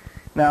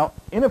 Now,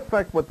 in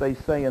effect, what they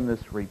say in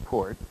this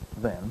report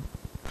then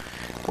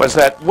was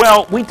that,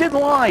 well, we did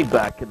lie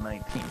back in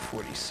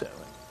 1947.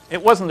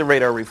 It wasn't the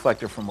radar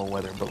reflector from a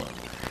weather balloon.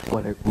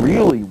 What it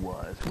really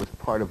was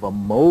part of a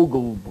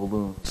mogul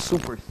balloon,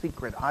 super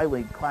secret,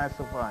 highly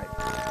classified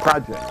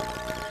project.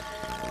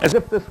 As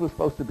if this was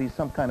supposed to be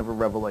some kind of a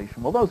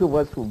revelation. Well, those of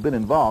us who have been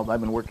involved, I've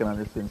been working on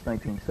this since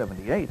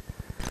 1978,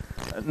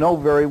 know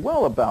very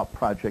well about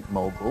Project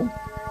Mogul.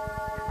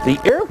 The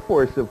Air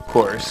Force, of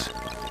course,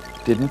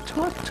 didn't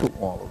talk to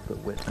all of the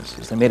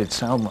witnesses. They made it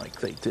sound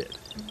like they did.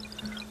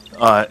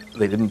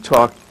 They didn't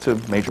talk to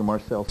Major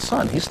Marcel's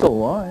son. He's still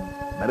alive.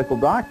 Medical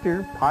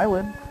doctor,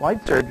 pilot,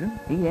 flight surgeon.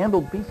 He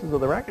handled pieces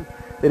of the wreckage.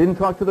 They didn't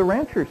talk to the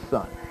rancher's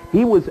son.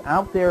 He was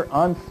out there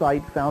on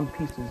site, found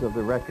pieces of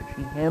the wreckage.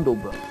 He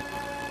handled them.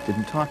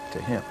 Didn't talk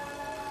to him.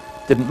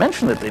 Didn't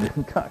mention that they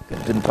didn't talk to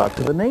him. Didn't talk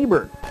to the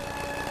neighbor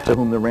to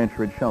whom the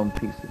rancher had shown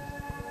pieces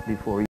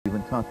before he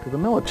even talked to the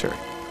military.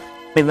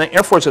 I mean, the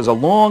Air Force has a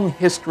long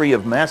history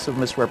of massive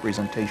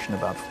misrepresentation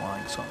about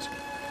flying saucers,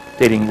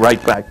 dating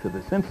right back to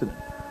this incident,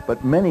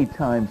 but many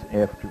times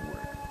afterward,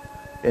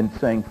 and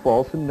saying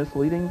false and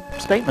misleading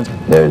statements.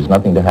 There's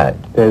nothing to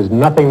hide. There's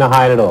nothing to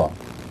hide at all.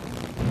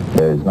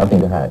 There's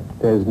nothing to hide.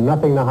 There's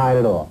nothing to hide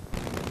at all.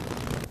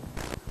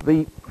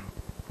 The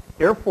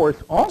Air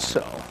Force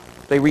also,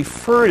 they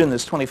referred in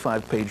this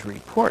 25-page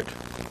report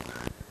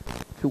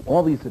to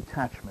all these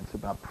attachments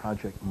about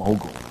Project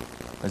Mogul,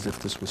 as if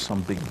this was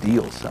some big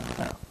deal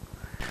somehow.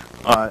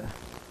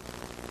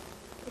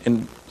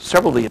 In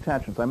several of the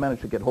attachments, I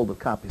managed to get hold of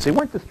copies. They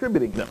weren't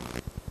distributing them.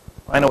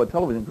 I know a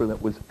television crew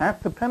that was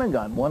at the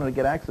Pentagon wanted to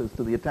get access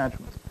to the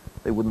attachments.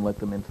 They wouldn't let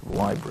them into the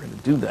library to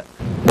do that.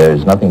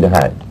 There's nothing to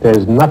hide.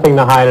 There's nothing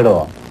to hide at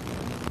all.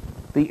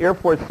 The Air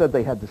Force said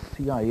they had the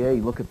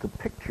CIA look at the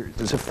pictures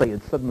as if they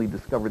had suddenly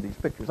discovered these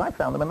pictures. I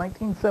found them in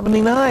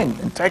 1979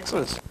 in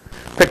Texas.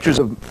 Pictures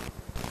of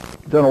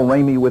General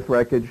Ramey with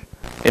wreckage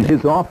in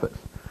his office.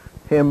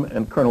 Him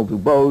and Colonel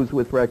Dubose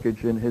with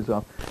wreckage in his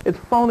office. It's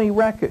phony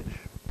wreckage.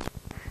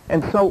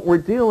 And so we're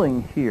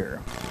dealing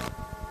here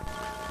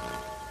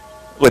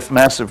with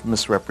massive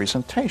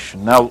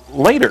misrepresentation. Now,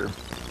 later,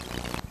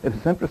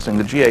 it's interesting,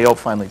 the GAO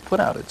finally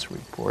put out its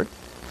report.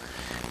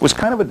 It was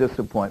kind of a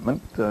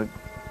disappointment.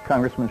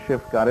 Congressman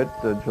Schiff got it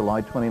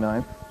July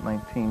 29th,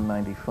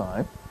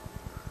 1995.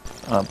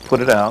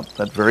 Put it out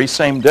that very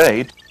same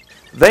day.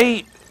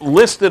 They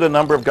listed a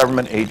number of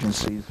government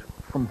agencies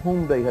from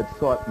whom they had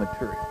sought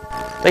material.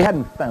 They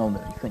hadn't found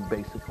anything,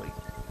 basically.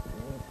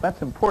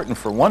 That's important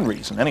for one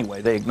reason,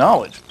 anyway. They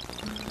acknowledged,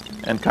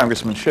 and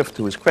Congressman Schiff,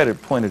 to his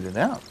credit, pointed it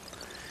out,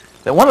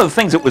 that one of the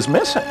things that was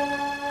missing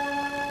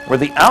were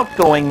the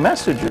outgoing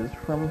messages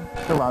from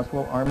the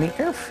Roswell Army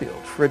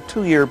Airfield for a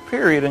 2-year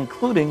period,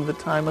 including the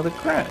time of the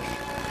crash.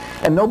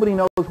 And nobody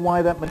knows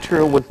why that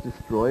material was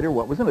destroyed or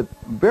what was in it.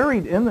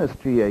 Buried in this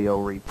GAO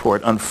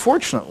report,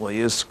 unfortunately,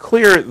 is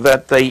clear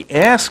that they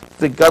asked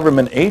the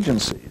government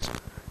agencies,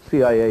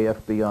 CIA,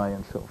 FBI,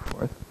 and so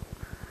forth,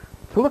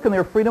 to look in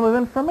their Freedom of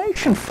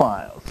Information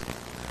files.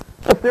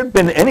 If there'd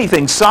been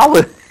anything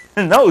solid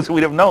in those,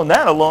 we'd have known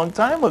that a long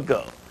time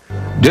ago.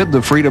 Did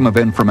the Freedom of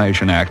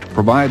Information Act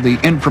provide the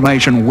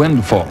information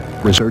windfall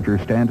researcher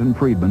Stanton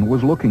Friedman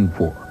was looking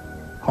for?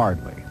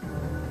 Hardly.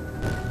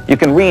 You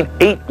can read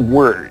 8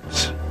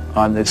 words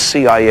on this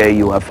CIA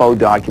UFO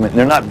document, and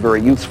they're not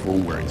very useful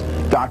words.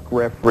 Doc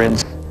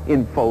reference,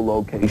 info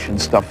location,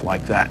 stuff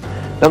like that.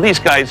 Now, these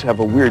guys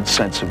have a weird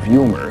sense of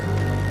humor.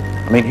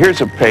 I mean,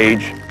 here's a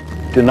page,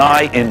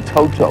 deny in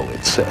toto,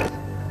 it says.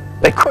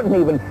 They couldn't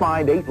even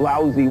find 8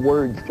 lousy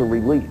words to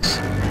release.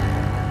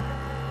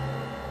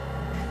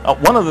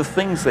 One of the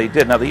things they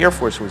did, now the Air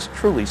Force was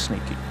truly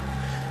sneaky.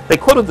 They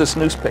quoted this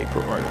newspaper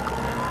article.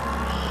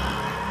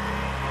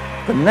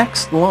 The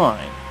next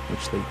line,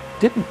 which they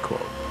didn't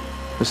quote,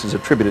 this is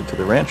attributed to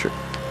the rancher,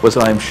 was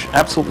that I'm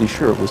absolutely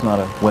sure it was not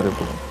a weather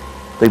balloon.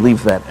 They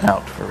leave that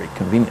out very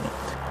conveniently.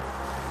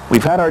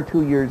 We've had our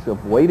 2 years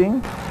of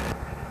waiting.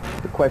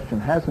 The question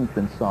hasn't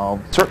been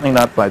solved, certainly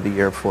not by the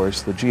Air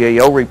Force. The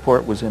GAO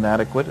report was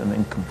inadequate and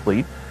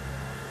incomplete.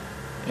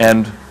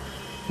 And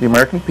the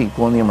American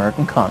people and the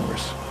American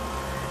Congress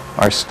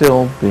are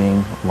still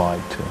being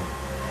lied to.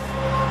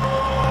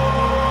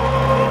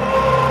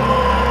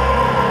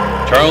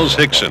 Charles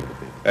Hickson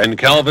and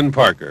Calvin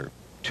Parker,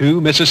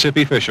 two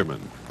Mississippi fishermen,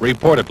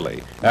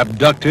 reportedly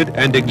abducted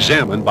and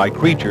examined by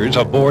creatures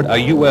aboard a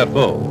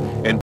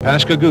UFO in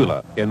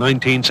Pascagoula in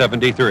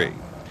 1973.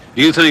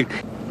 Do you think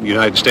the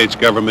United States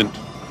government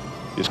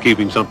is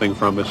keeping something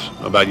from us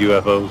about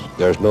UFOs?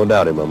 There's no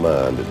doubt in my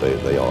mind that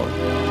they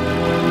are.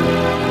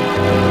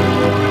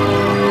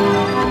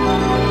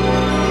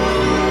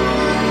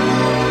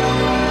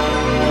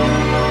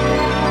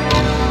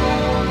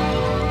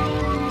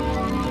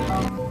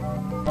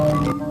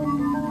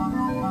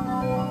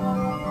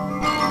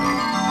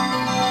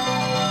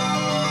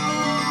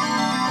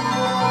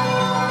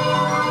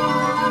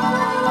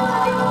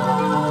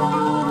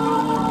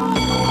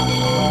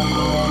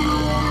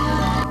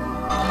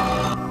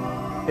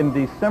 In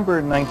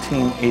December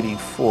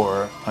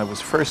 1984, I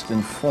was first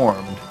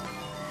informed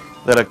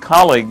that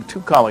two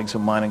colleagues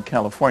of mine in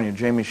California,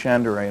 Jamie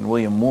Chandray and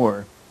William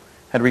Moore,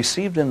 had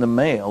received in the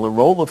mail a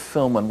roll of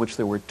film on which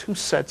there were 2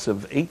 sets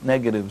of 8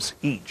 negatives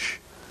each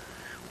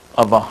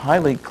of a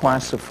highly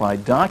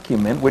classified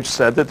document which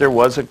said that there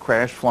was a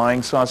crashed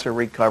flying saucer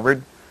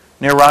recovered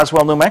near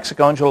Roswell, New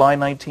Mexico in July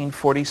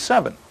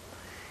 1947. It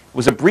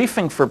was a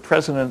briefing for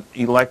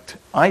President-elect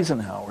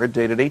Eisenhower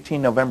dated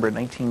 18 November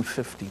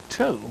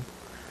 1952.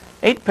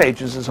 8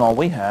 pages is all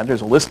we had.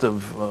 There's a list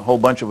of a whole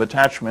bunch of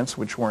attachments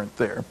which weren't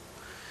there.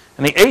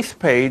 And the 8th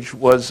page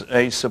was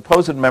a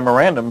supposed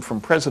memorandum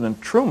from President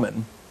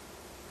Truman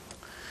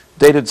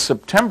dated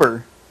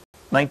September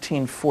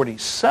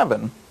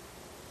 1947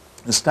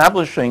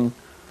 establishing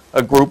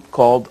a group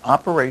called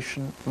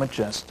Operation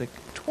Majestic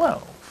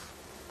 12.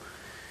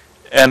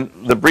 And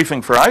the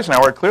briefing for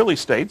Eisenhower clearly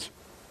states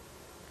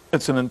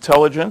it's an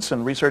intelligence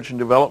and research and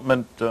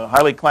development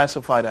highly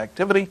classified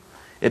activity.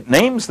 It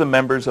names the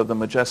members of the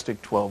Majestic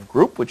 12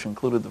 group, which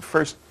included the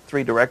first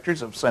 3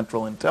 directors of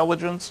Central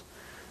Intelligence,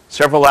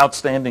 several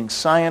outstanding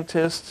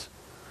scientists.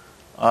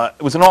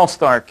 It was an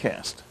all-star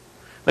cast.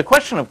 The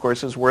question, of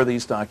course, is were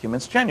these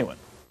documents genuine?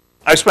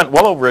 I spent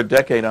well over a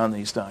decade on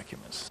these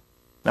documents.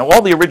 Now,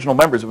 all the original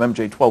members of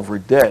MJ-12 were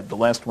dead, the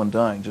last one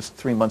dying just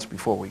 3 months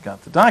before we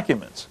got the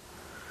documents,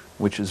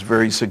 which is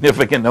very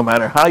significant no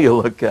matter how you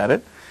look at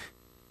it.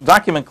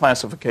 Document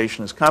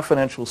classification is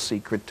confidential,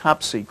 secret,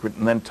 top secret,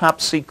 and then top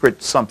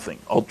secret something,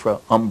 ultra,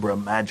 umbra,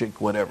 magic,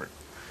 whatever.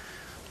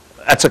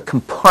 That's a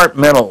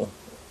compartmental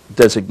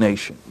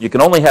designation. You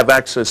can only have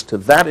access to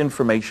that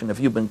information if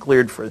you've been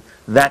cleared for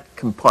that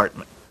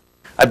compartment.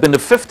 I've been to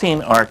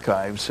 15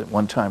 archives at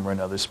one time or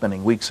another,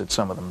 spending weeks at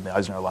some of them, the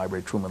Eisenhower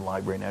Library, Truman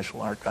Library,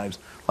 National Archives,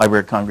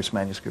 Library of Congress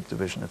Manuscript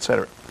Division,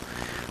 etc.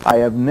 I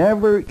have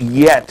never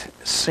yet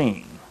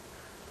seen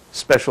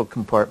special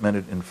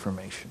compartmented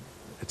information.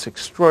 It's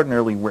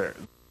extraordinarily rare.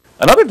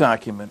 Another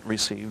document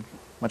received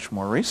much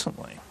more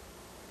recently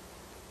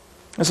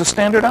is a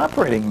standard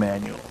operating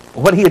manual.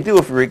 What do you do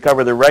if you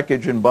recover the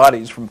wreckage and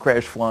bodies from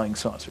crashed flying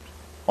saucers?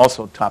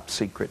 Also top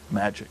secret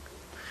magic.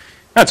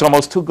 That's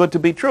almost too good to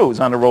be true. It's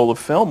on a roll of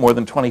film, more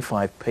than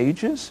 25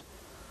 pages.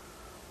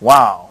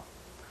 Wow.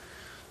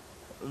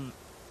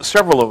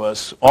 Several of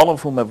us, all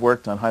of whom have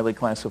worked on highly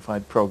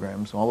classified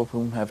programs, all of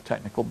whom have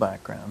technical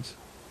backgrounds,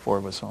 4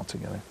 of us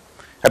altogether,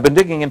 have been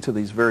digging into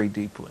these very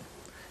deeply.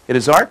 It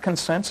is our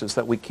consensus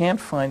that we can't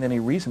find any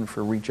reason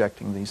for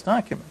rejecting these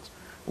documents.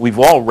 We've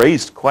all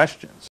raised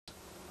questions,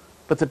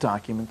 but the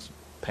documents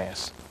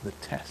pass the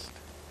test.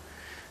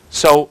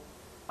 So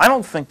I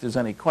don't think there's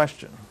any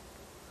question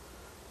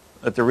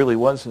that there really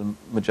was a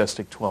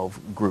Majestic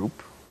 12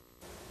 group.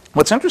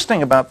 What's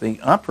interesting about the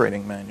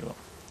operating manual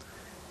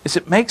is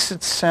it makes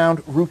it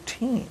sound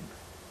routine,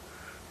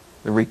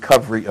 the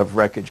recovery of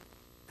wreckage.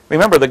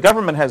 Remember, the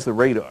government has the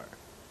radar.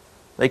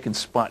 They can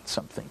spot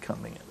something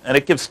coming in. And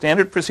it gives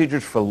standard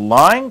procedures for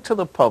lying to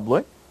the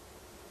public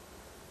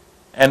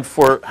and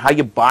for how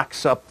you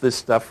box up this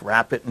stuff,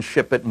 wrap it and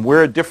ship it, and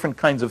where different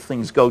kinds of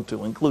things go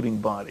to, including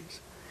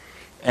bodies.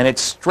 And it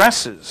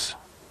stresses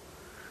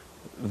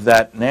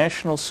that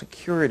national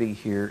security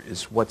here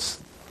is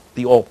what's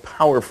the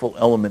all-powerful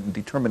element in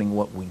determining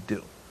what we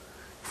do.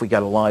 If we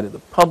got to lie to the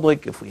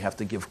public, if we have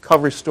to give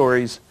cover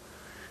stories,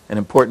 an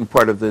important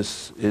part of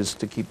this is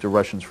to keep the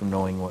Russians from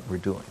knowing what we're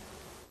doing.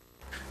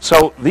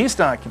 So these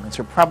documents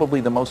are probably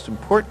the most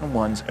important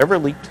ones ever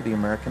leaked to the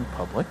American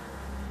public.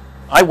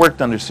 I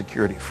worked under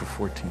security for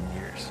 14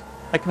 years.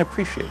 I can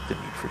appreciate the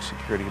need for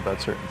security about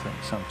certain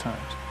things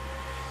sometimes.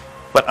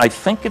 But I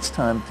think it's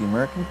time that the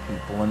American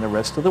people and the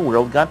rest of the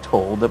world got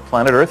told that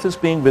planet Earth is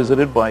being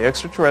visited by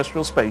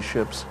extraterrestrial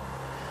spaceships,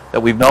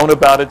 that we've known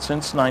about it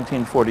since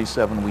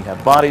 1947. We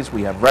have bodies,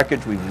 we have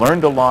wreckage, we've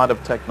learned a lot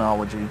of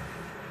technology.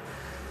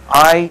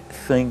 I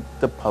think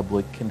the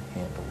public can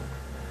handle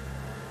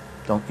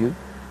it. Don't you?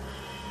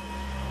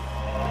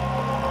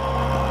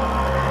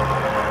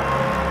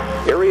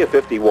 Area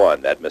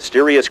 51, that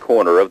mysterious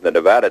corner of the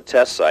Nevada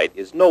test site,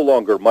 is no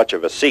longer much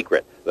of a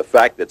secret. The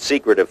fact that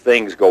secretive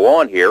things go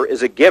on here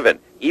is a given,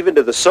 even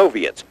to the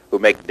Soviets, who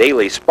make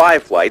daily spy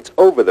flights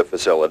over the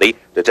facility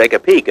to take a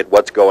peek at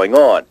what's going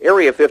on.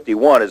 Area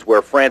 51 is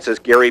where Francis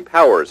Gary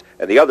Powers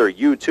and the other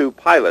U-2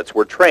 pilots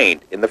were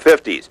trained in the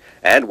 50s,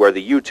 and where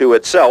the U-2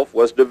 itself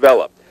was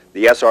developed.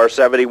 The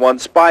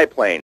SR-71 spy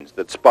planes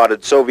that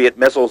spotted Soviet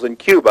missiles in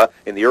Cuba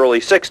in the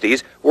early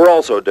 60s were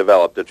also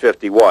developed at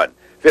 51.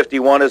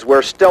 51 is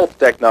where stealth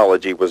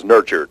technology was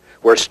nurtured,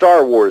 where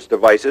Star Wars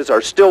devices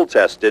are still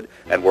tested,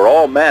 and where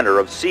all manner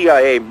of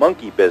CIA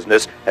monkey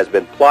business has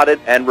been plotted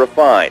and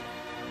refined.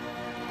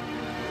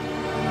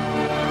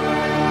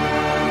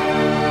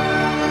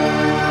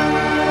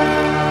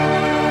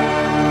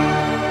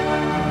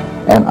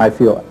 And I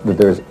feel that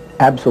there's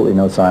absolutely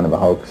no sign of a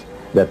hoax,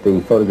 that the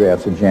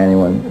photographs are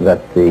genuine,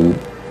 that the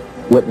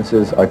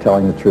witnesses are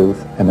telling the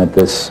truth, and that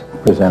this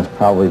presents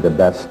probably the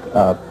best,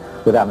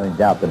 without any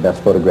doubt, the best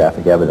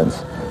photographic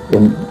evidence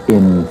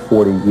in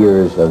 40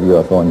 years of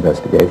UFO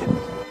investigations.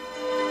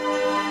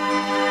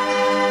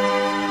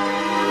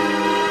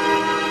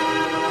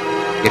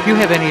 If you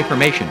have any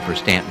information for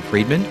Stanton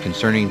Friedman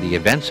concerning the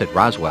events at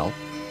Roswell,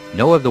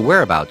 know of the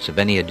whereabouts of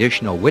any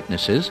additional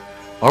witnesses,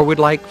 or would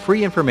like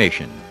free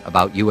information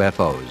about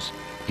UFOs,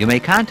 you may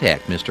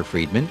contact Mr.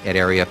 Friedman at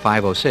area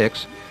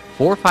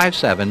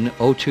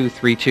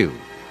 506-457-0232,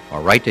 or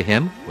write to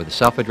him with a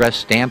self-addressed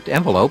stamped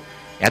envelope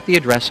at the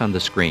address on the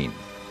screen.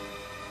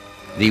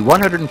 The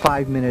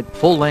 105-minute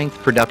full-length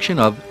production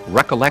of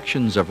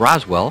Recollections of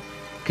Roswell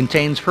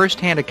contains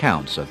first-hand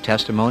accounts of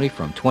testimony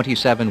from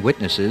 27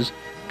 witnesses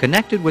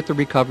connected with the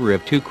recovery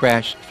of 2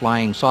 crashed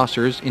flying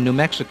saucers in New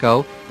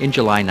Mexico in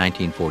July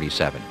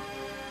 1947.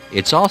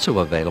 It's also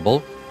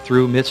available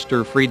through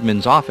Mr.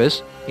 Friedman's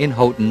office in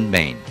Houghton,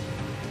 Maine.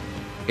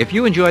 If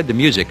you enjoyed the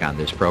music on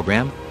this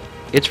program,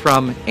 it's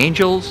from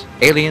Angels,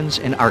 Aliens,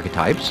 and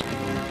Archetypes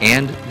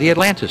and The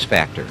Atlantis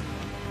Factor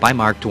by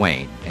Mark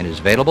Twain, and is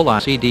available on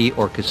CD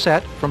or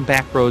cassette from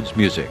Backroads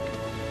Music.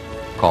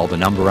 Call the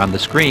number on the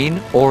screen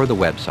or the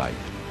website.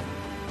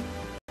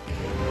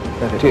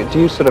 Do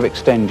you sort of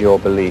extend your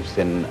beliefs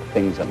in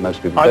things that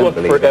most people don't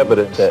believe in? I look for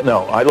evidence.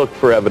 No, I look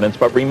for evidence,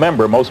 but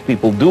remember, most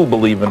people do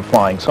believe in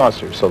flying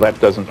saucers, so that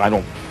doesn't, I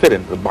don't fit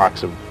into the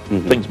box of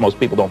things most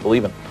people don't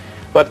believe in.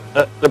 But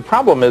the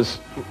problem is,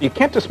 you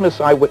can't dismiss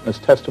eyewitness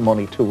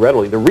testimony too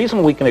readily. The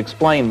reason we can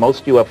explain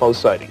most UFO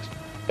sightings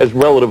as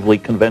relatively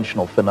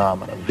conventional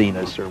phenomena,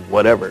 Venus or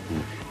whatever,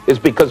 is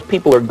because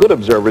people are good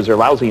observers or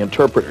lousy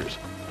interpreters.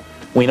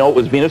 We know it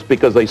was Venus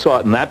because they saw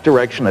it in that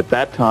direction at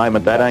that time,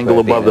 at that angle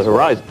above the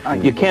horizon.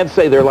 You can't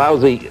say they're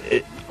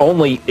lousy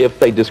only if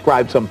they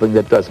describe something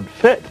that doesn't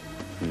fit.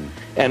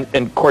 And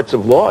in courts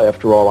of law,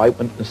 after all,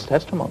 eyewitness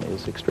testimony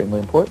is extremely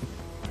important.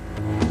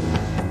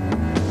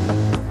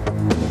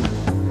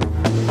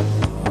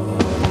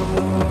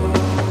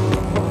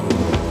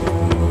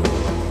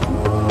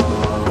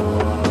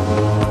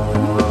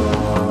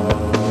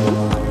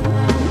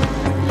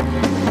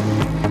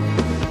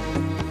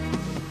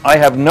 I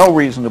have no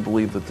reason to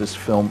believe that this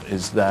film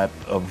is that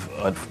of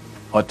an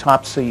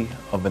autopsy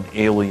of an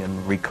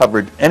alien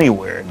recovered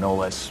anywhere, no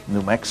less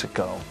New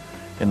Mexico,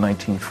 in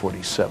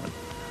 1947.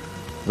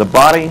 The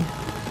body,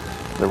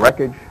 the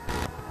wreckage,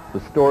 the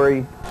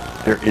story,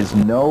 there is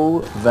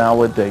no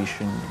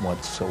validation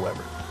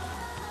whatsoever.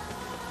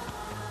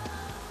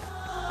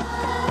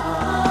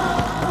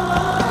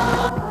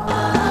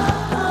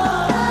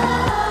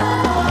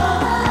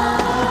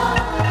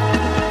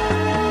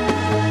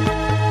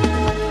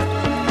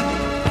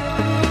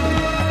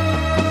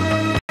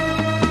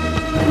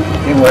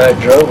 When I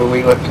drove her,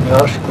 we went to the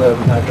Nurse Club,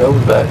 and I drove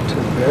her back to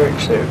the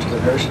barracks there, to the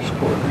nurses'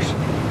 quarters.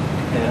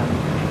 And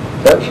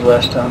that was the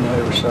last time I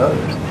ever saw her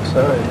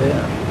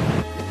then.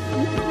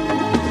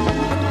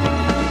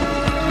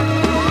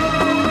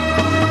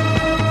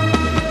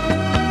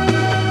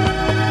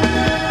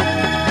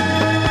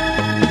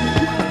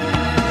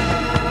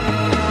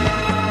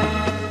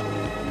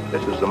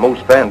 This is the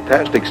most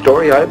fantastic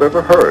story I've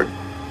ever heard.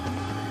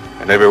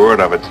 And every word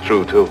of it's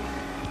true, too.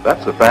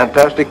 That's the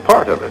fantastic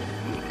part of it.